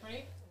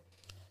 Ready?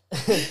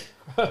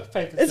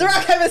 It's a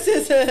rock, paper,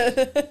 scissors.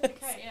 Okay,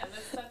 yeah.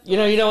 That's You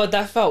know what?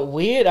 That felt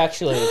weird.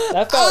 Actually,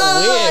 that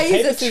felt weird. He's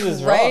Paper, a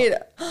scissors, rock.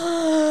 traitor.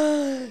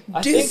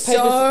 I think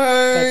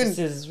paper,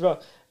 scissors,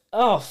 rock.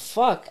 Oh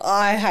fuck!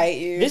 I hate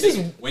you. This is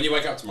When you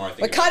wake up tomorrow,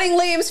 We're think cutting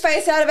Liam's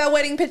face out of our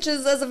wedding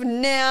pictures as of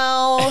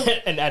now.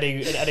 and adding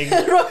Rock,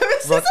 paper,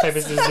 scissors. rock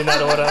paper scissors in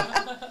that order.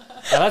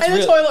 Now, that's And a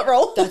real. toilet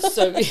roll. That's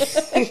so.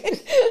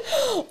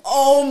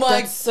 Oh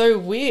my. That's so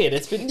weird.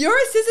 It's been. You're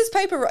a scissors,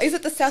 paper, rock. Is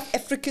it the South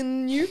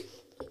African you?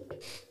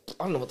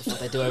 I don't know what the fuck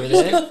they do over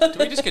there. Do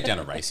we just get down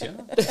a race here?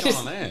 What's going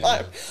on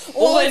there?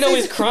 All they know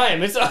it's- is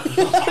crime. It's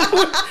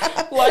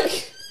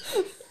like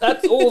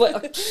that's all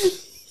that.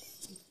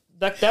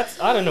 That's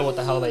I don't know what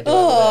the hell they do. Over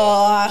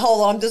Oh,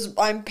 hold on.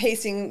 I'm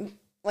pacing,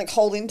 like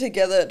holding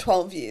together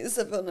 12 years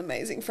of an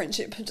amazing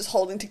friendship, just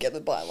holding together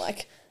by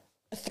like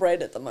a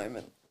thread at the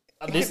moment.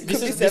 there. Could be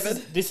severed.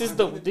 This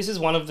is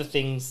one of the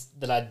things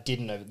that I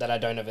don't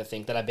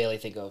overthink, that I barely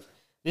think of.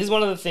 This is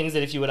one of the things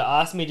that if you were to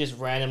ask me just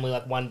randomly,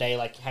 like one day,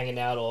 like hanging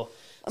out or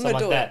I'm something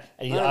gonna like do that, it.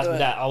 and you I'm gonna ask do me it.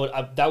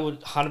 that, that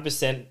would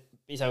 100%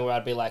 be something where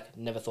I'd be like,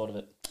 never thought of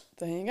it,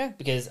 There you go.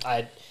 because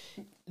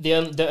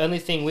the only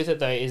thing with it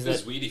though is It's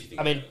that weird if you think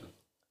I mean, about it.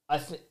 I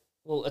think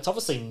well, it's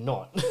obviously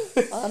not.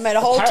 I made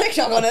a whole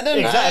TikTok on it,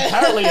 didn't I?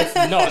 Apparently, it's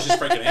I was not. just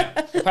freaking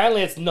out.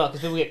 Apparently, it's not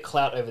because people get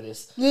clout over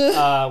this,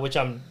 which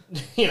I'm,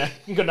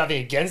 you've got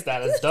nothing against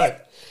that. It's dope.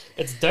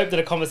 It's dope that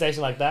a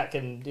conversation like that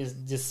can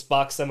just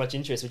spark so much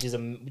interest, which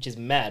is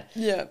mad.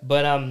 Yeah.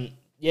 But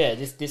yeah,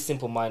 this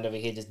simple mind over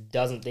here just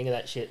doesn't think of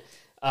that shit.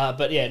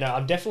 But yeah, no,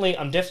 I'm definitely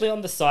on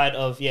the side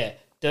of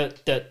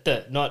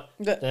not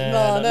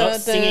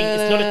singing.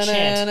 It's not a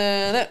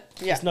chant.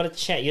 Yeah. It's not a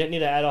chant. You don't need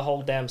to add a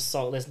whole damn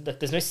song. There's no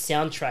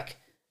soundtrack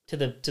to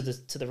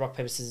the rock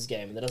paper scissors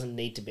game, and there doesn't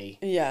need to be.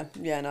 Yeah,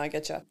 no, I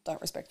get you.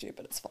 Don't respect you,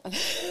 but it's fine.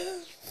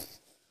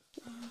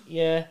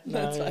 Yeah,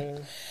 no, That's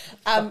fine.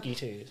 fuck you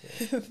too.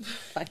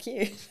 Fuck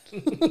you.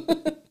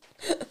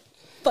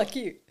 Fuck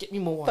you. Get me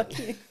more wine. Fuck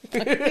you.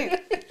 Fuck you.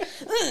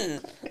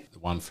 The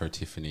one for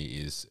Tiffany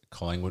is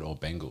Collingwood or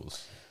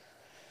Bengals.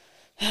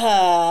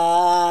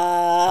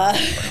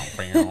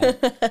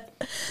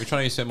 Which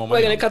one are you spend more We're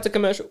money gonna on? cut the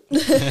commercial.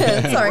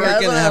 Sorry,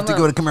 guys.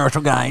 to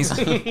commercial, guys.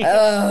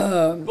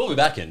 We'll be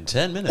back in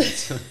 10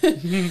 minutes.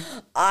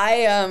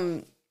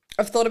 I've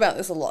thought about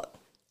this a lot,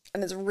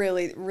 and it's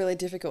really, really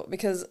difficult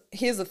because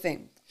here's the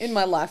thing. In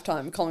my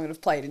lifetime, Collingwood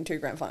have played in 2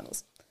 grand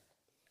finals.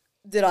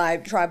 Did I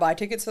try buy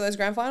tickets for those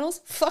grand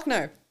finals? Fuck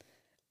no.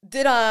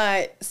 Did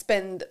I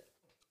spend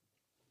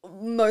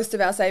most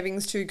of our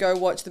savings to go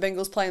watch the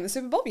Bengals play in the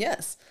Super Bowl?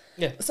 Yes.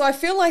 Yeah. So I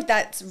feel like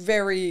that's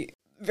very,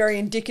 very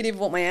indicative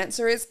of what my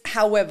answer is.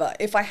 However,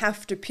 if I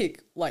have to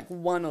pick like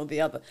one or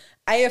the other,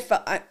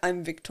 AFL,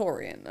 I'm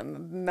Victorian. I'm a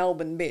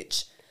Melbourne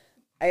bitch.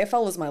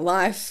 AFL is my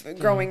life.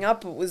 Growing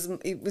up,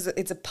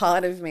 it's a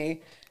part of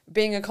me.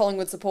 Being a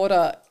Collingwood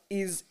supporter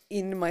is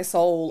in my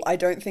soul. I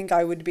don't think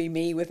I would be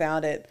me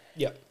without it.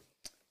 Yeah.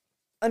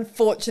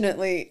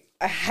 Unfortunately,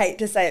 I hate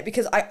to say it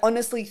because I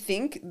honestly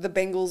think the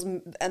Bengals,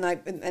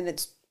 and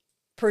it's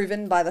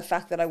proven by the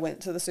fact that I went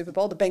to the Super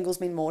Bowl, the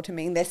Bengals mean more to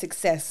me and their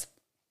success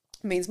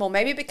means more.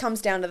 Maybe it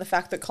comes down to the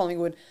fact that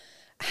Collingwood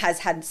has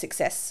had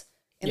success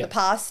in the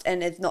past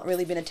and it's not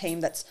really been a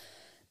team that's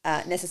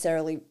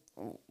necessarily,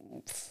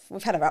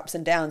 we've had our ups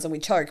and downs and we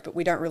choke, but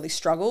we don't really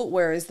struggle.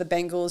 Whereas the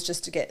Bengals,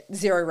 just to get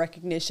zero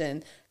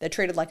recognition, they're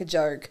treated like a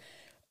joke.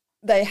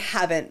 They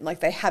haven't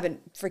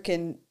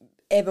freaking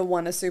ever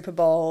won a Super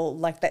Bowl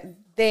like that.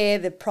 They're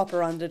the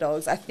proper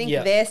underdogs. I think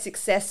their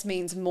success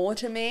means more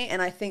to me,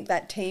 and I think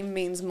that team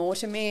means more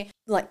to me,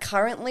 like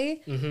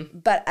currently. Mm-hmm.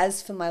 But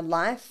as for my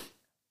life,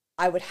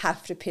 I would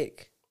have to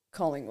pick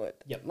Collingwood.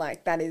 Yep.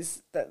 Like that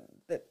is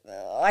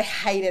I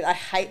hate it. I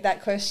hate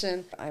that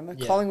question. I'm a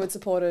Collingwood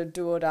supporter,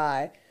 do or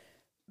die,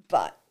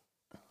 but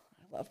I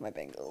love my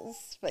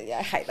Bengals. But yeah,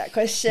 I hate that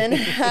question.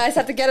 I just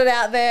have to get it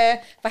out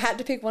there. If I had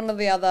to pick one or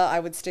the other, I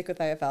would stick with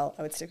AFL.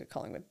 I would stick with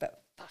Collingwood,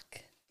 but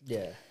fuck.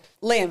 Yeah.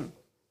 Liam,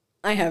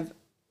 I have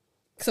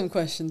some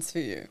questions for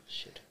you.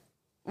 Shit.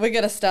 We're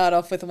going to start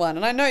off with one,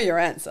 and I know your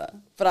answer,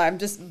 but I'm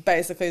just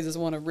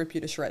want to rip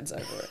you to shreds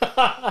over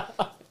it.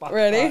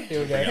 Ready? Here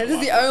we go. This is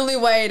the only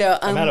way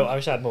to... I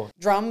wish I had more.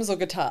 drums or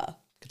guitar?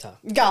 guitar.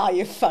 God,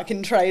 you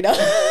fucking traitor.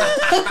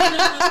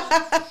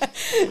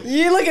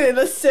 You look at it,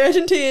 the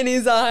certainty in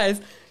his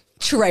eyes.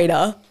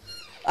 Traitor.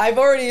 I've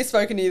already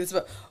spoken to you this,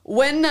 but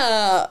when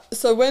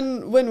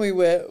we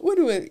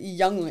were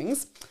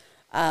younglings,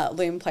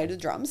 Liam played the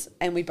drums,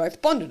 and we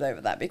both bonded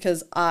over that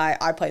because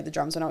I played the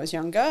drums when I was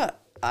younger.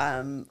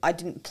 I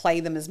didn't play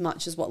them as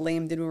much as what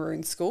Liam did when we were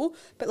in school,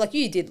 but like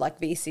you did like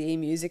VCE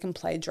music and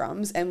played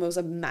drums, and it was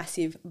a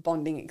massive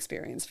bonding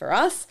experience for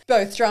us.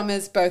 Both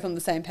drummers, both on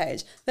the same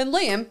page. Then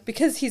Liam,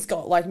 because he's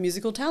got like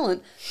musical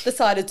talent,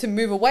 decided to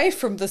move away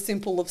from the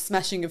simple of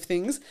smashing of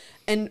things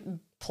and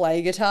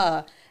play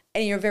guitar.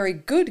 And you're a very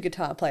good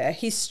guitar player.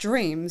 He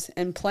streams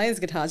and plays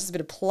guitar. Just a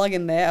bit of plug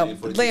in there.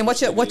 Liam,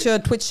 what's your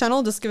Twitch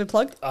channel? Just give it a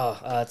plug.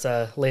 It's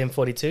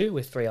Liam42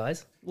 with 3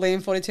 eyes.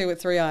 Liam42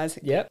 with 3 eyes.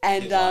 Yep.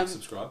 And like,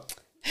 subscribe.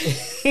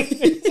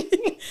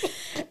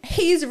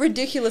 He's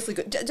ridiculously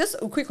good. Just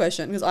a quick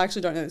question, because I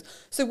actually don't know this.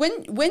 So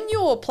when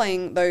you're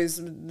playing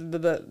those,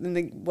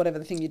 whatever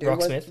the thing you do.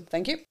 Rocksmith.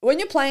 Thank you. When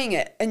you're playing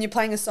it and you're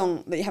playing a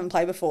song that you haven't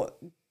played before,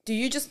 do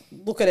you just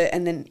look at it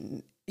and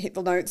then hit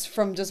the notes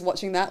from just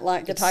watching that,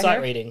 like Guitar It's sight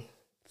Hero? reading.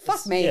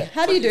 Fuck me. yeah.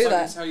 How do you do that?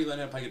 That's how you learn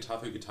how to play guitar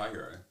for Guitar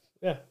Hero.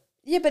 Yeah.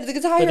 Yeah, but the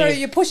Guitar Hero,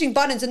 you're pushing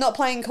buttons and not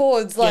playing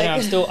chords. Like,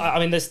 I'm still. I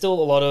mean, there's still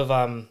a lot of.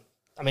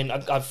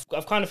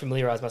 I've kind of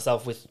familiarized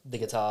myself with the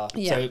guitar.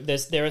 Yeah. So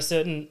there are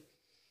certain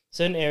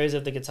areas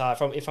of the guitar.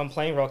 If I'm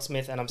playing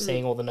Rocksmith and I'm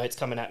seeing all the notes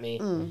coming at me,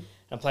 and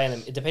I'm playing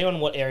them. Depending on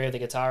what area of the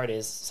guitar it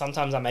is,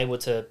 sometimes I'm able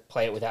to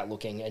play it without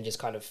looking and just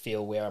kind of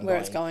feel where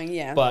it's going.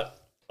 Yeah. But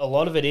a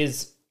lot of it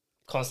is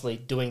constantly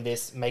doing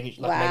this, making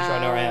sure I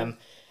know where I am,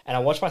 and I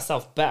watch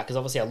myself back because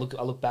obviously I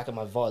look back at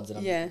my VODs and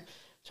I'm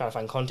trying to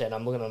find content.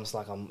 I'm looking, I'm just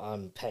like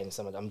I'm paying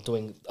someone. I'm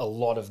doing a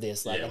lot of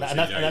this, like, and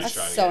that's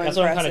so that's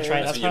what I'm kind of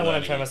trained. That's kind of what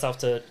I'm training myself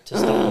to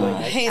stop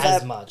doing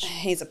as much.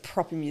 He's a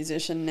proper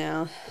musician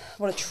now.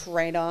 What a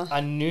traitor!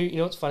 I knew. You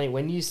know what's funny?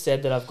 When you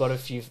said that I've got a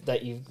few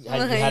that you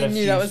had a knew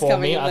few that was for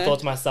coming me, in I there. thought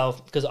to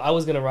myself, because I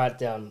was gonna write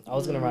down.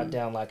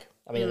 Like,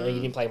 I mean,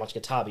 you didn't play much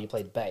guitar, but you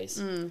played bass.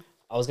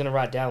 I was gonna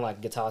write down like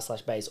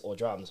guitar/bass or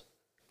drums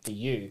for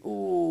you.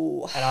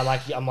 Ooh. And I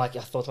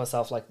thought to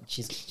myself, like,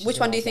 she's Which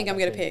one do you think I'm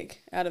going to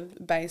pick out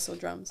of bass or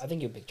drums? I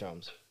think you'd pick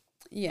drums.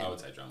 Yeah. I would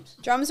say drums.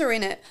 Drums are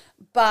in it,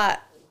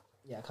 but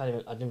Yeah, I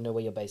don't even know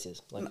where your bass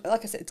is. Like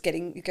I said, it's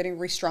getting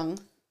restrung.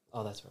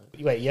 Oh, that's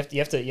right. Wait, you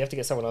have to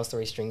get someone else to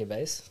restring your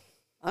bass?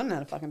 I don't know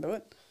how to fucking do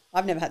it.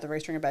 I've never had to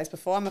restring a bass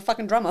before. I'm a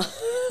fucking drummer.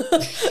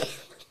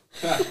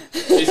 Answer.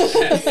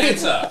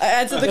 I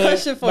answered the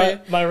question for you.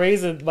 My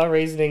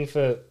reasoning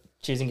for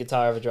choosing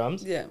guitar over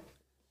drums. Yeah.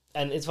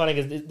 And it's funny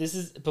because this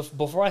is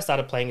before I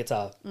started playing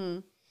guitar.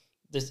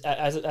 This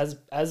as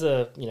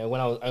a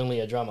when I was only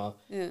a drummer.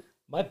 Yeah.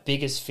 My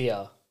biggest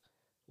fear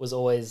was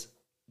always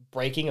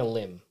breaking a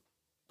limb,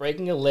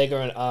 breaking a leg or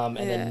an arm,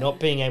 and then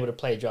not being able to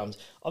play drums.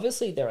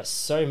 Obviously, there are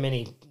so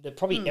many.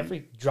 Probably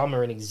every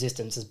drummer in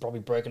existence has probably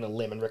broken a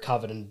limb and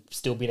recovered and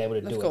still been able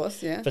to do it. Of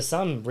course, yeah. For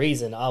some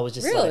reason, I was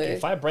just like,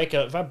 if I break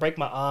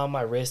my arm,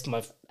 my wrist,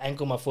 my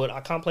ankle, my foot, I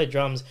can't play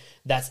drums.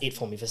 That's it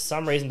for me. For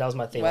some reason, that was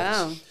my thing.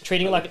 Wow. Like,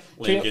 treating it like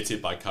Liam gets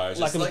hit by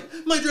cars. like Like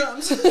my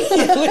drums.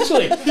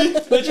 literally,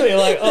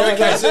 like, oh my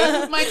god,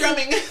 sir? My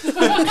drumming.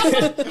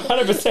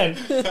 100%.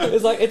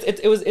 It's like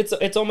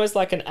it's almost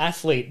like an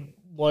athlete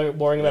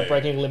worrying about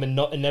breaking a limb and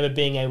never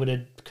being able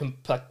to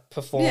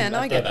perform. Yeah, no,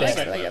 I get best.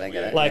 it. I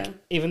get it. Like, yeah.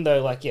 even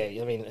though, like,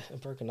 I mean, a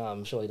broken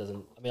arm surely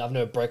doesn't. I mean, I've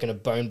never broken a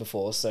bone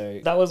before, so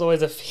that was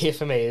always a fear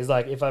for me. Is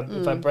like if I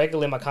break a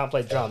limb, I can't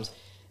play drums.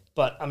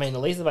 But I mean,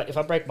 at least if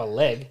I break my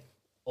leg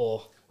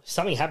or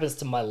something happens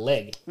to my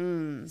leg,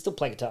 still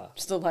play guitar.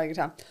 Still play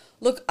guitar.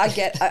 Look, I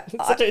get.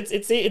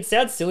 It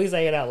sounds silly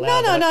saying it out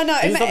loud.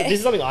 No. This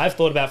is something I've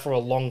thought about for a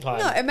long time.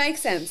 No, it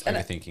makes sense. And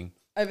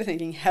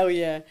overthinking. Hell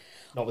yeah.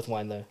 Not with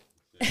wine though.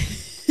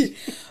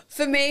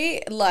 For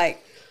me,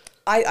 like,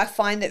 I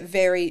find it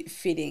very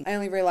fitting. I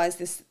only realised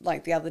this,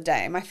 like, the other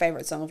day. My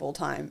favourite song of all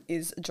time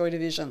is Joy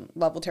Division,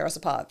 Love Will Tear Us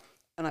Apart.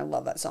 And I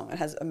love that song. It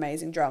has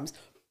amazing drums.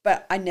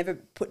 But I never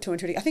put two and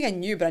two together. I think I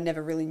knew, but I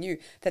never really knew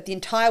that the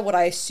entire, what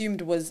I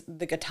assumed was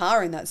the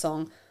guitar in that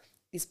song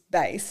is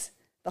bass.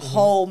 The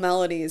whole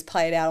melody is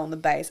played out on the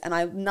bass.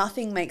 And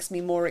nothing makes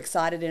me more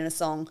excited in a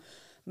song.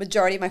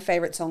 Majority of my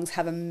favourite songs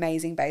have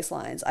amazing bass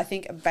lines. I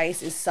think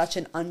bass is such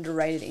an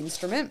underrated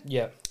instrument.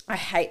 Yeah. I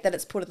hate that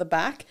it's put at the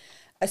back.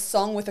 A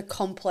song with a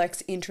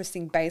complex,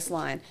 interesting bass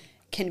line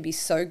can be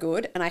so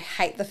good. And I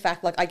hate the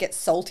fact, like, I get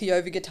salty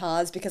over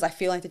guitars because I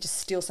feel like they just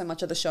steal so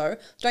much of the show.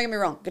 Don't get me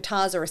wrong,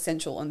 guitars are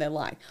essential and they're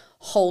like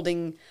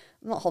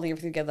not holding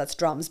everything together, that's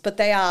drums, but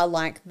they are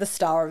like the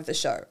star of the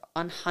show,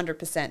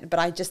 100%. But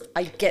I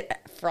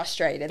get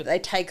frustrated. They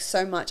take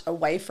so much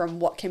away from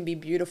what can be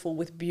beautiful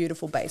with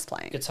beautiful bass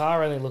playing.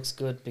 Guitar only looks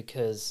good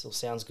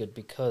sounds good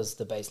because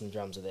the bass and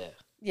drums are there.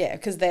 Yeah,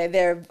 because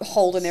they're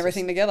holding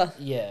everything together.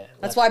 Yeah.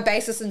 That's why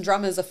bassists and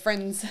drummers are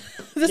friends.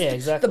 Yeah,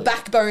 exactly. The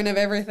backbone of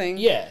everything.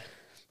 Yeah.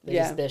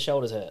 Their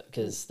shoulders hurt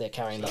because they're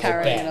carrying the whole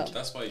Carrying it band. up.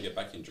 That's why you get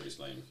back injuries,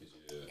 Liam.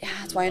 Yeah,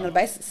 that's why you're not a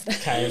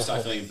bassist. You're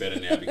start feeling better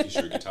now because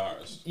you're a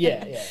guitarist.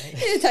 Yeah.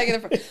 You're taking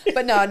it from,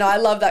 but no, I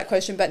love that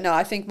question. But no,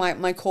 I think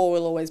my core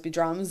will always be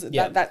drums.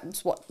 Yeah.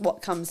 That's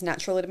what comes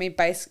naturally to me.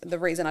 Bass. The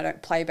reason I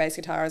don't play bass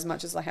guitar as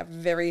much as I have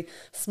very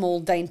small,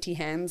 dainty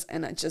hands,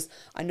 and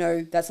I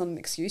know that's not an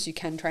excuse. You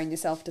can train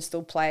yourself to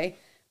still play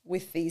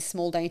with these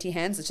small, dainty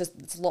hands.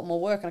 It's a lot more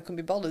work, and I couldn't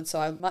be bothered. So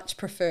I much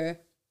prefer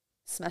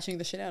smashing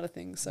the shit out of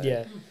things. So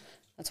Yeah.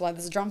 that's why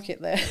there's a drum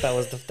kit there. That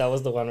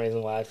was the one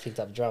reason why I picked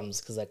up drums,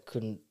 because I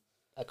couldn't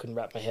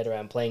wrap my head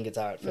around playing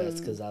guitar at first,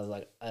 because I was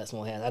like, I had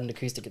small hands. I had an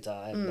acoustic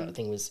guitar, and that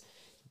thing was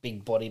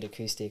big bodied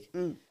acoustic.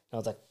 And I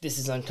was like, this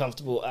is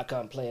uncomfortable. I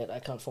can't play it. I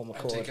can't form a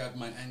chord. Take out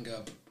my anger.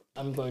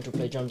 I'm going to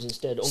play drums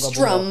instead. Unga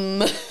Strum.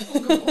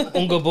 bunga.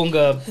 Unga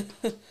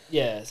bunga.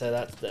 Yeah, so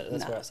that's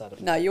where I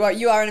started. No, you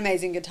are an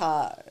amazing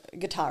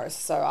guitarist.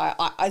 So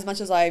I as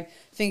much as I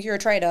think you're a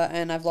traitor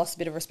and I've lost a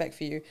bit of respect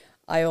for you,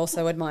 I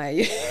also admire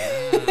you.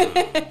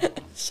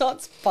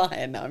 Shots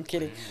fired. No, I'm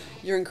kidding.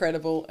 You're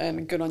incredible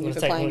and good on you for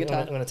playing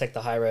guitar. I'm going to take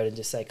the high road and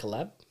just say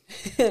collab.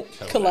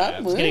 Collab.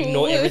 I'm just going to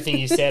ignore everything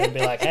you said and be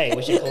like, hey,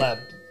 we should collab.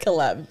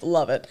 Collab.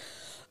 Love it.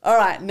 All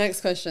right,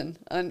 next question.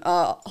 And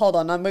hold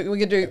on, we're going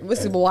to do this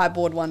is a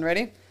whiteboard one.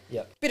 Ready?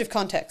 Yep. Bit of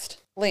context.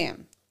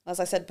 Liam,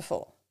 as I said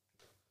before,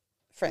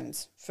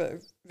 friends for a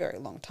very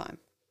long time.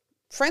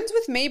 Friends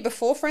with me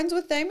before friends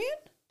with Damien?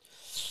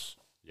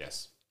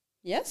 Yes.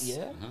 Yes?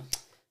 Yeah.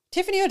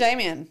 Tiffany or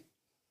Damien?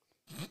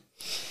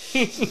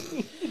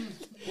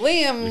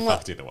 Liam. We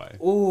fucked either way.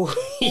 Ooh.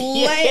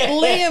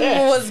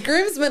 Liam was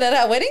groomsman at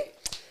our wedding.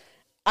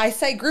 I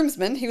say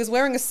groomsman. He was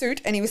wearing a suit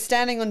and he was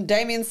standing on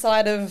Damien's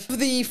side of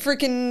the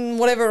freaking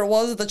whatever it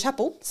was, the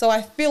chapel. So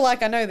I feel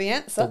like I know the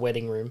answer. The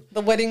wedding room.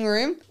 The wedding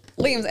room.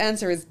 Liam's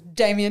answer is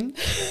Damien.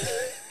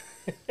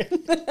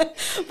 But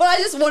I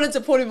just wanted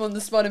to put him on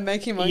the spot and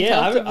make him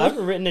uncomfortable. I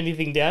haven't written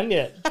anything down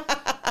yet.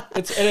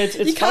 It's you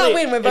funny. can't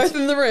win. We're both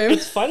in the room.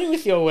 It's funny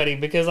with your wedding,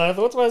 because I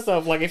thought to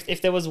myself, like,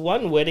 if there was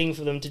one wedding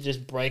for them to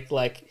just break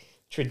like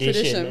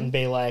tradition and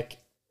be like,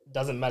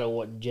 doesn't matter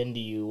what gender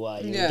you are,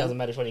 it doesn't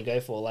matter which one you go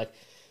for. Like,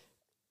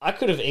 I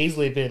could have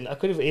easily been a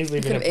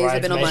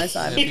bridesmaid. On my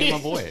side. Yeah,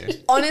 my boy.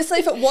 Honestly,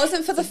 if it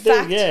wasn't for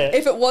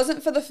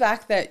the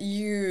fact that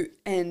you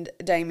and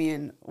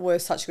Damien were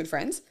such good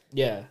friends,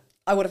 Yeah.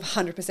 I would have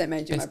 100%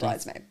 made you my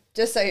bridesmaid.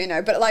 Just so you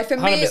know. But like for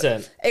me,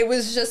 100%. it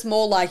was just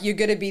more like you're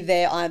going to be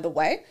there either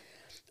way.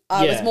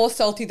 I was more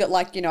salty that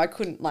like, you know, I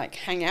couldn't like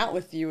hang out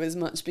with you as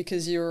much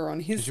because you were on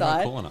his You weren't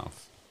side. cool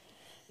enough.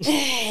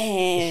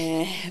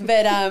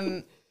 But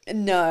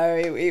no,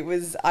 it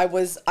was I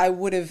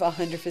would have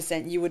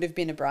 100%. You would have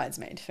been a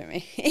bridesmaid for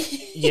me.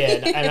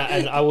 Yeah,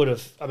 and I would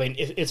have. I mean,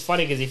 it's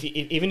funny because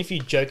even if you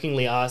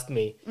jokingly asked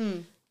me,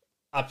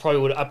 I probably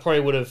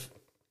would have,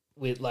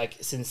 with like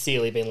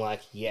sincerely been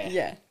like,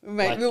 yeah,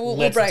 mate, like, we'll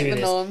let's break do the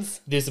this.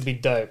 norms. This will be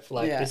dope.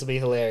 Like this will be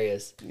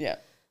hilarious. Yeah.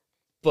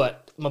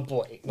 But my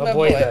boy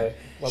though.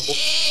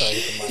 Sorry,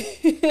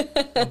 hit the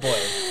mic. My boy.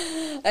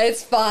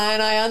 It's fine.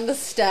 I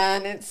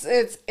understand.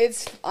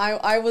 It's.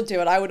 I will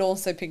do it. I would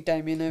also pick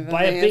Damien over.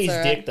 By me, a bee's it's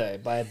all dick right. though.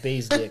 By a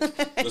bee's dick.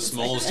 The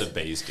smallest of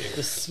bees dick.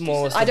 The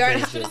smallest. I of don't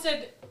bees have- Should dick. have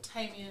said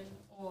Damien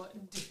or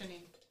Tiffany.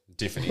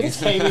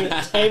 Tiffany.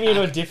 Damien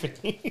or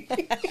Tiffany.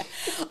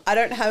 I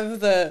don't have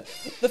the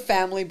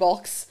family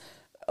box.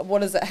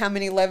 What is it? How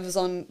many levels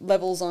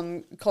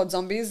on COD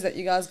Zombies that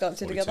you guys got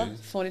to 42. together?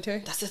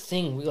 42. That's the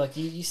thing.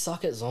 You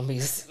suck at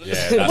zombies.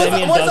 Yeah,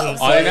 Damien doesn't.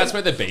 I think that's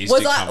where the bees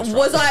dick comes from.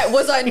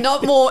 Was I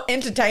not more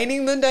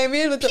entertaining than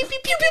Damien with the pew pew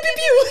pew pew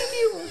pew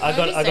pew? I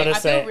gotta I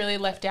say. feel really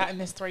left out in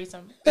this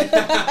threesome.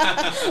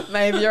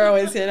 Maybe you're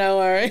always here. Don't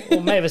worry.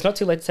 Well, Maeve, it's not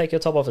too late to take your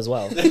top off as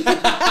well.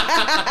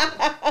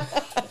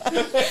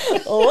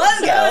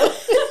 Let's go.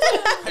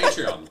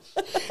 Patreon.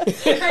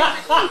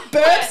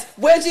 Burps,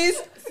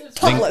 wedgies,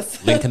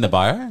 topless. Link in the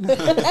bio.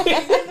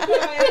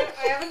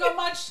 I haven't got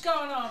much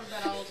going on,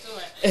 but I'll do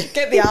it.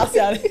 Get the ass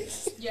out.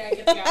 Yeah,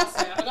 get the ass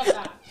out. I got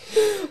that.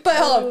 But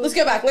hold on, let's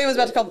go back. Liam was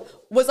about to come.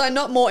 Was I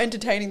not more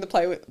entertaining to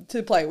play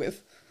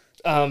with?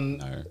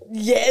 No.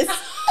 Yes.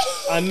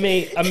 I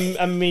mean,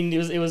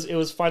 it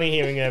was funny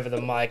hearing over the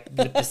mic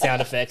with the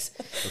sound effects.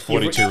 The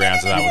 42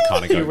 rounds of that would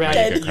kind of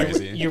go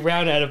crazy. You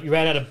ran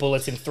out of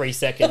bullets in 3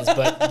 seconds,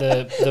 but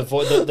the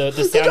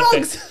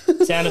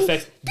sound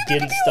effects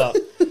didn't stop.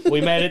 We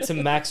made it to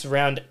max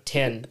round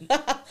 10,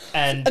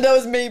 and And that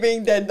was me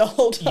being dead the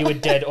whole time. you were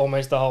dead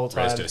almost the whole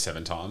time. Raised it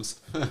 7 times.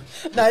 No,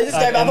 I just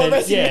gave up And on then-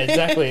 rest. yeah,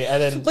 exactly.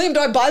 And then Liam, do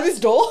I buy this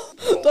door?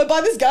 Do I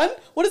buy this gun?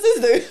 What does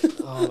this do?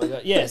 oh my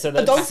god, yeah. So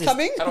A dog's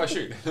coming? How do I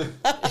shoot? Pew,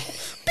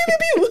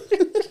 pew,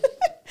 pew.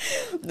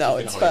 No,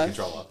 it's Hold your fair.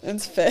 controller.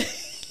 It's fair.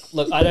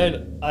 Look, I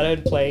don't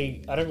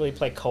really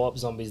play co-op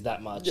zombies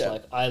that much. Yeah.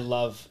 Like I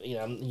love, I'm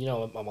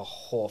a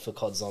whore for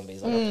COD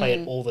zombies. Like I play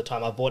it all the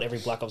time. I've bought every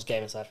Black Ops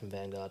game aside from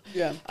Vanguard.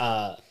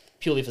 Yeah.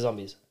 Purely for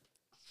zombies.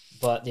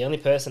 But the only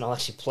person I'll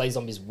actually play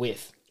zombies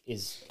with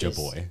is Your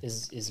boy.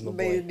 Is my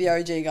Be boy. the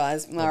OG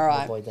guys. All My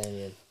right. boy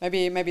Damien.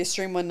 Maybe a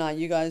stream one night,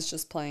 you guys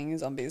just playing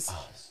zombies.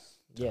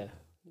 Yeah.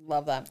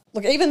 Love that.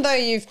 Look, even though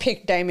you've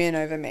picked Damien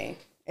over me,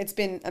 It's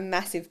been a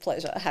massive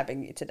pleasure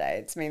having you today.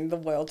 It's mean the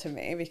world to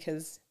me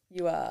because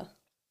you are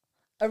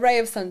a ray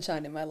of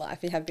sunshine in my life.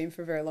 You have been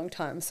for a very long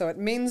time. So it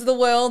means the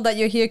world that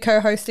you're here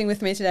co-hosting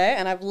with me today,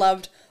 and I've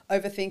loved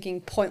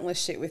overthinking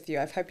pointless shit with you.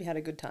 I hope you had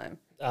a good time.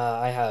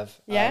 I have.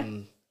 Yeah?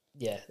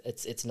 Yeah,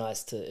 it's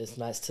nice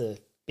to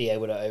be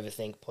able to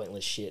overthink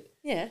pointless shit.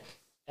 Yeah.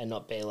 And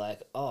not be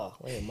like, oh,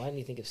 Liam, why didn't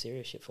you think of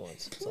serious shit for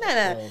once? It's No, like,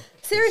 no. oh.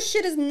 Serious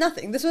shit is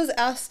nothing. This was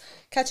us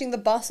catching the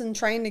bus and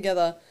train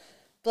together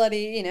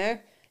bloody,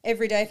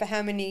 every day for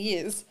how many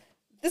years.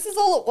 This is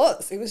all it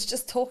was. It was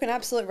just talking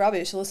absolute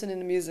rubbish, listening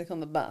to music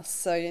on the bus.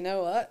 So you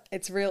know what?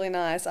 It's really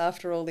nice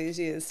after all these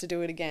years to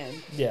do it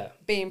again. Yeah.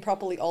 Being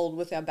properly old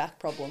with our back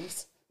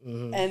problems.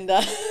 Mm-hmm. And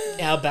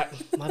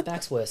my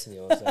back's worse than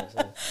yours.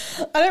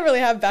 So. I don't really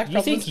have back You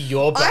problems. think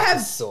your back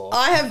is sore?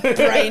 I have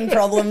brain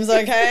problems,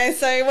 okay?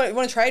 So you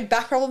want to trade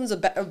back problems or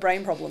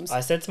brain problems?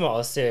 I said to my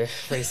osteo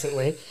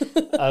recently,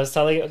 I was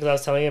telling you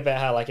about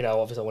how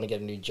obviously I want to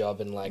get a new job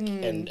and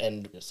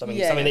and something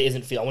that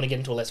isn't I want to get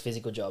into a less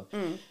physical job.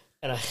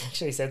 And I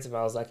actually said to him,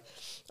 I was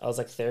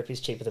like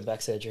therapy's cheaper than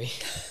back surgery.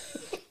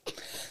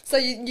 So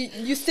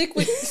you stick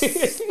with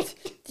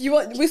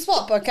we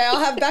swap, okay? I'll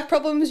have back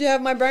problems, you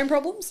have my brain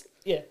problems?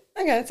 Yeah.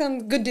 Okay, that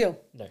sounds good deal.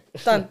 No.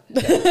 Done. No.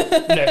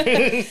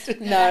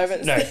 No,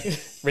 but No.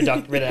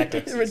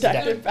 Redacted.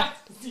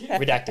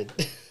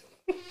 Redacted.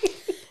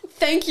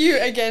 thank you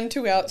again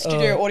to our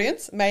studio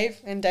audience, Maeve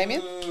and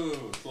Damien.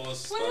 Woo!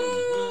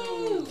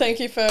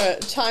 Thank you for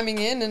chiming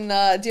in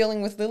and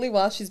dealing with Lily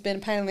while she's been a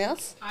pain in the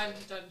ass. I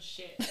haven't done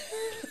shit.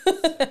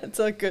 It's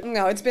all good.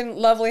 No, it's been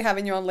lovely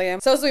having you on,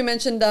 Liam. So as we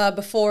mentioned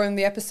before in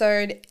the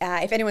episode,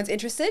 if anyone's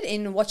interested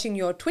in watching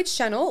your Twitch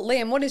channel,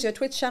 Liam, what is your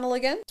Twitch channel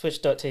again?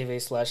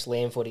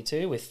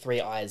 Twitch.tv/Liam42 with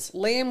 3 eyes.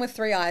 Liam with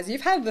 3 eyes.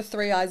 You've had the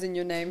 3 eyes in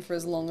your name for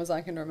as long as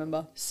I can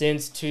remember.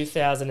 Since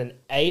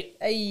 2008,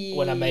 Ay.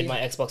 when I made my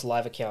Xbox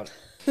Live account.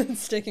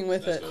 Sticking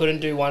with it. Couldn't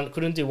do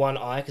one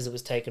eye because it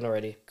was taken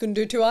already. Couldn't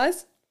do 2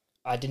 eyes?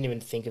 I didn't even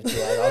think of 2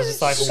 eyes. I was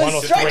just like 1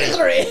 or Straight to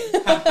 3.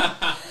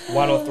 3.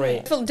 1 or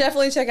 3.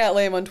 Definitely check out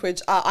Liam on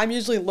Twitch. I'm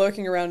usually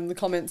lurking around in the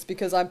comments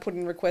because I put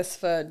in requests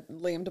for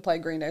Liam to play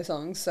Green Day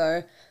songs,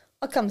 so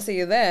I'll come see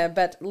you there.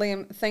 But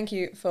Liam, thank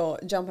you for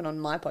jumping on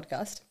my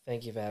podcast.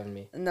 Thank you for having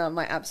me. No,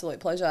 my absolute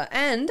pleasure.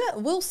 And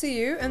we'll see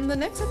you in the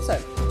next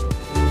episode.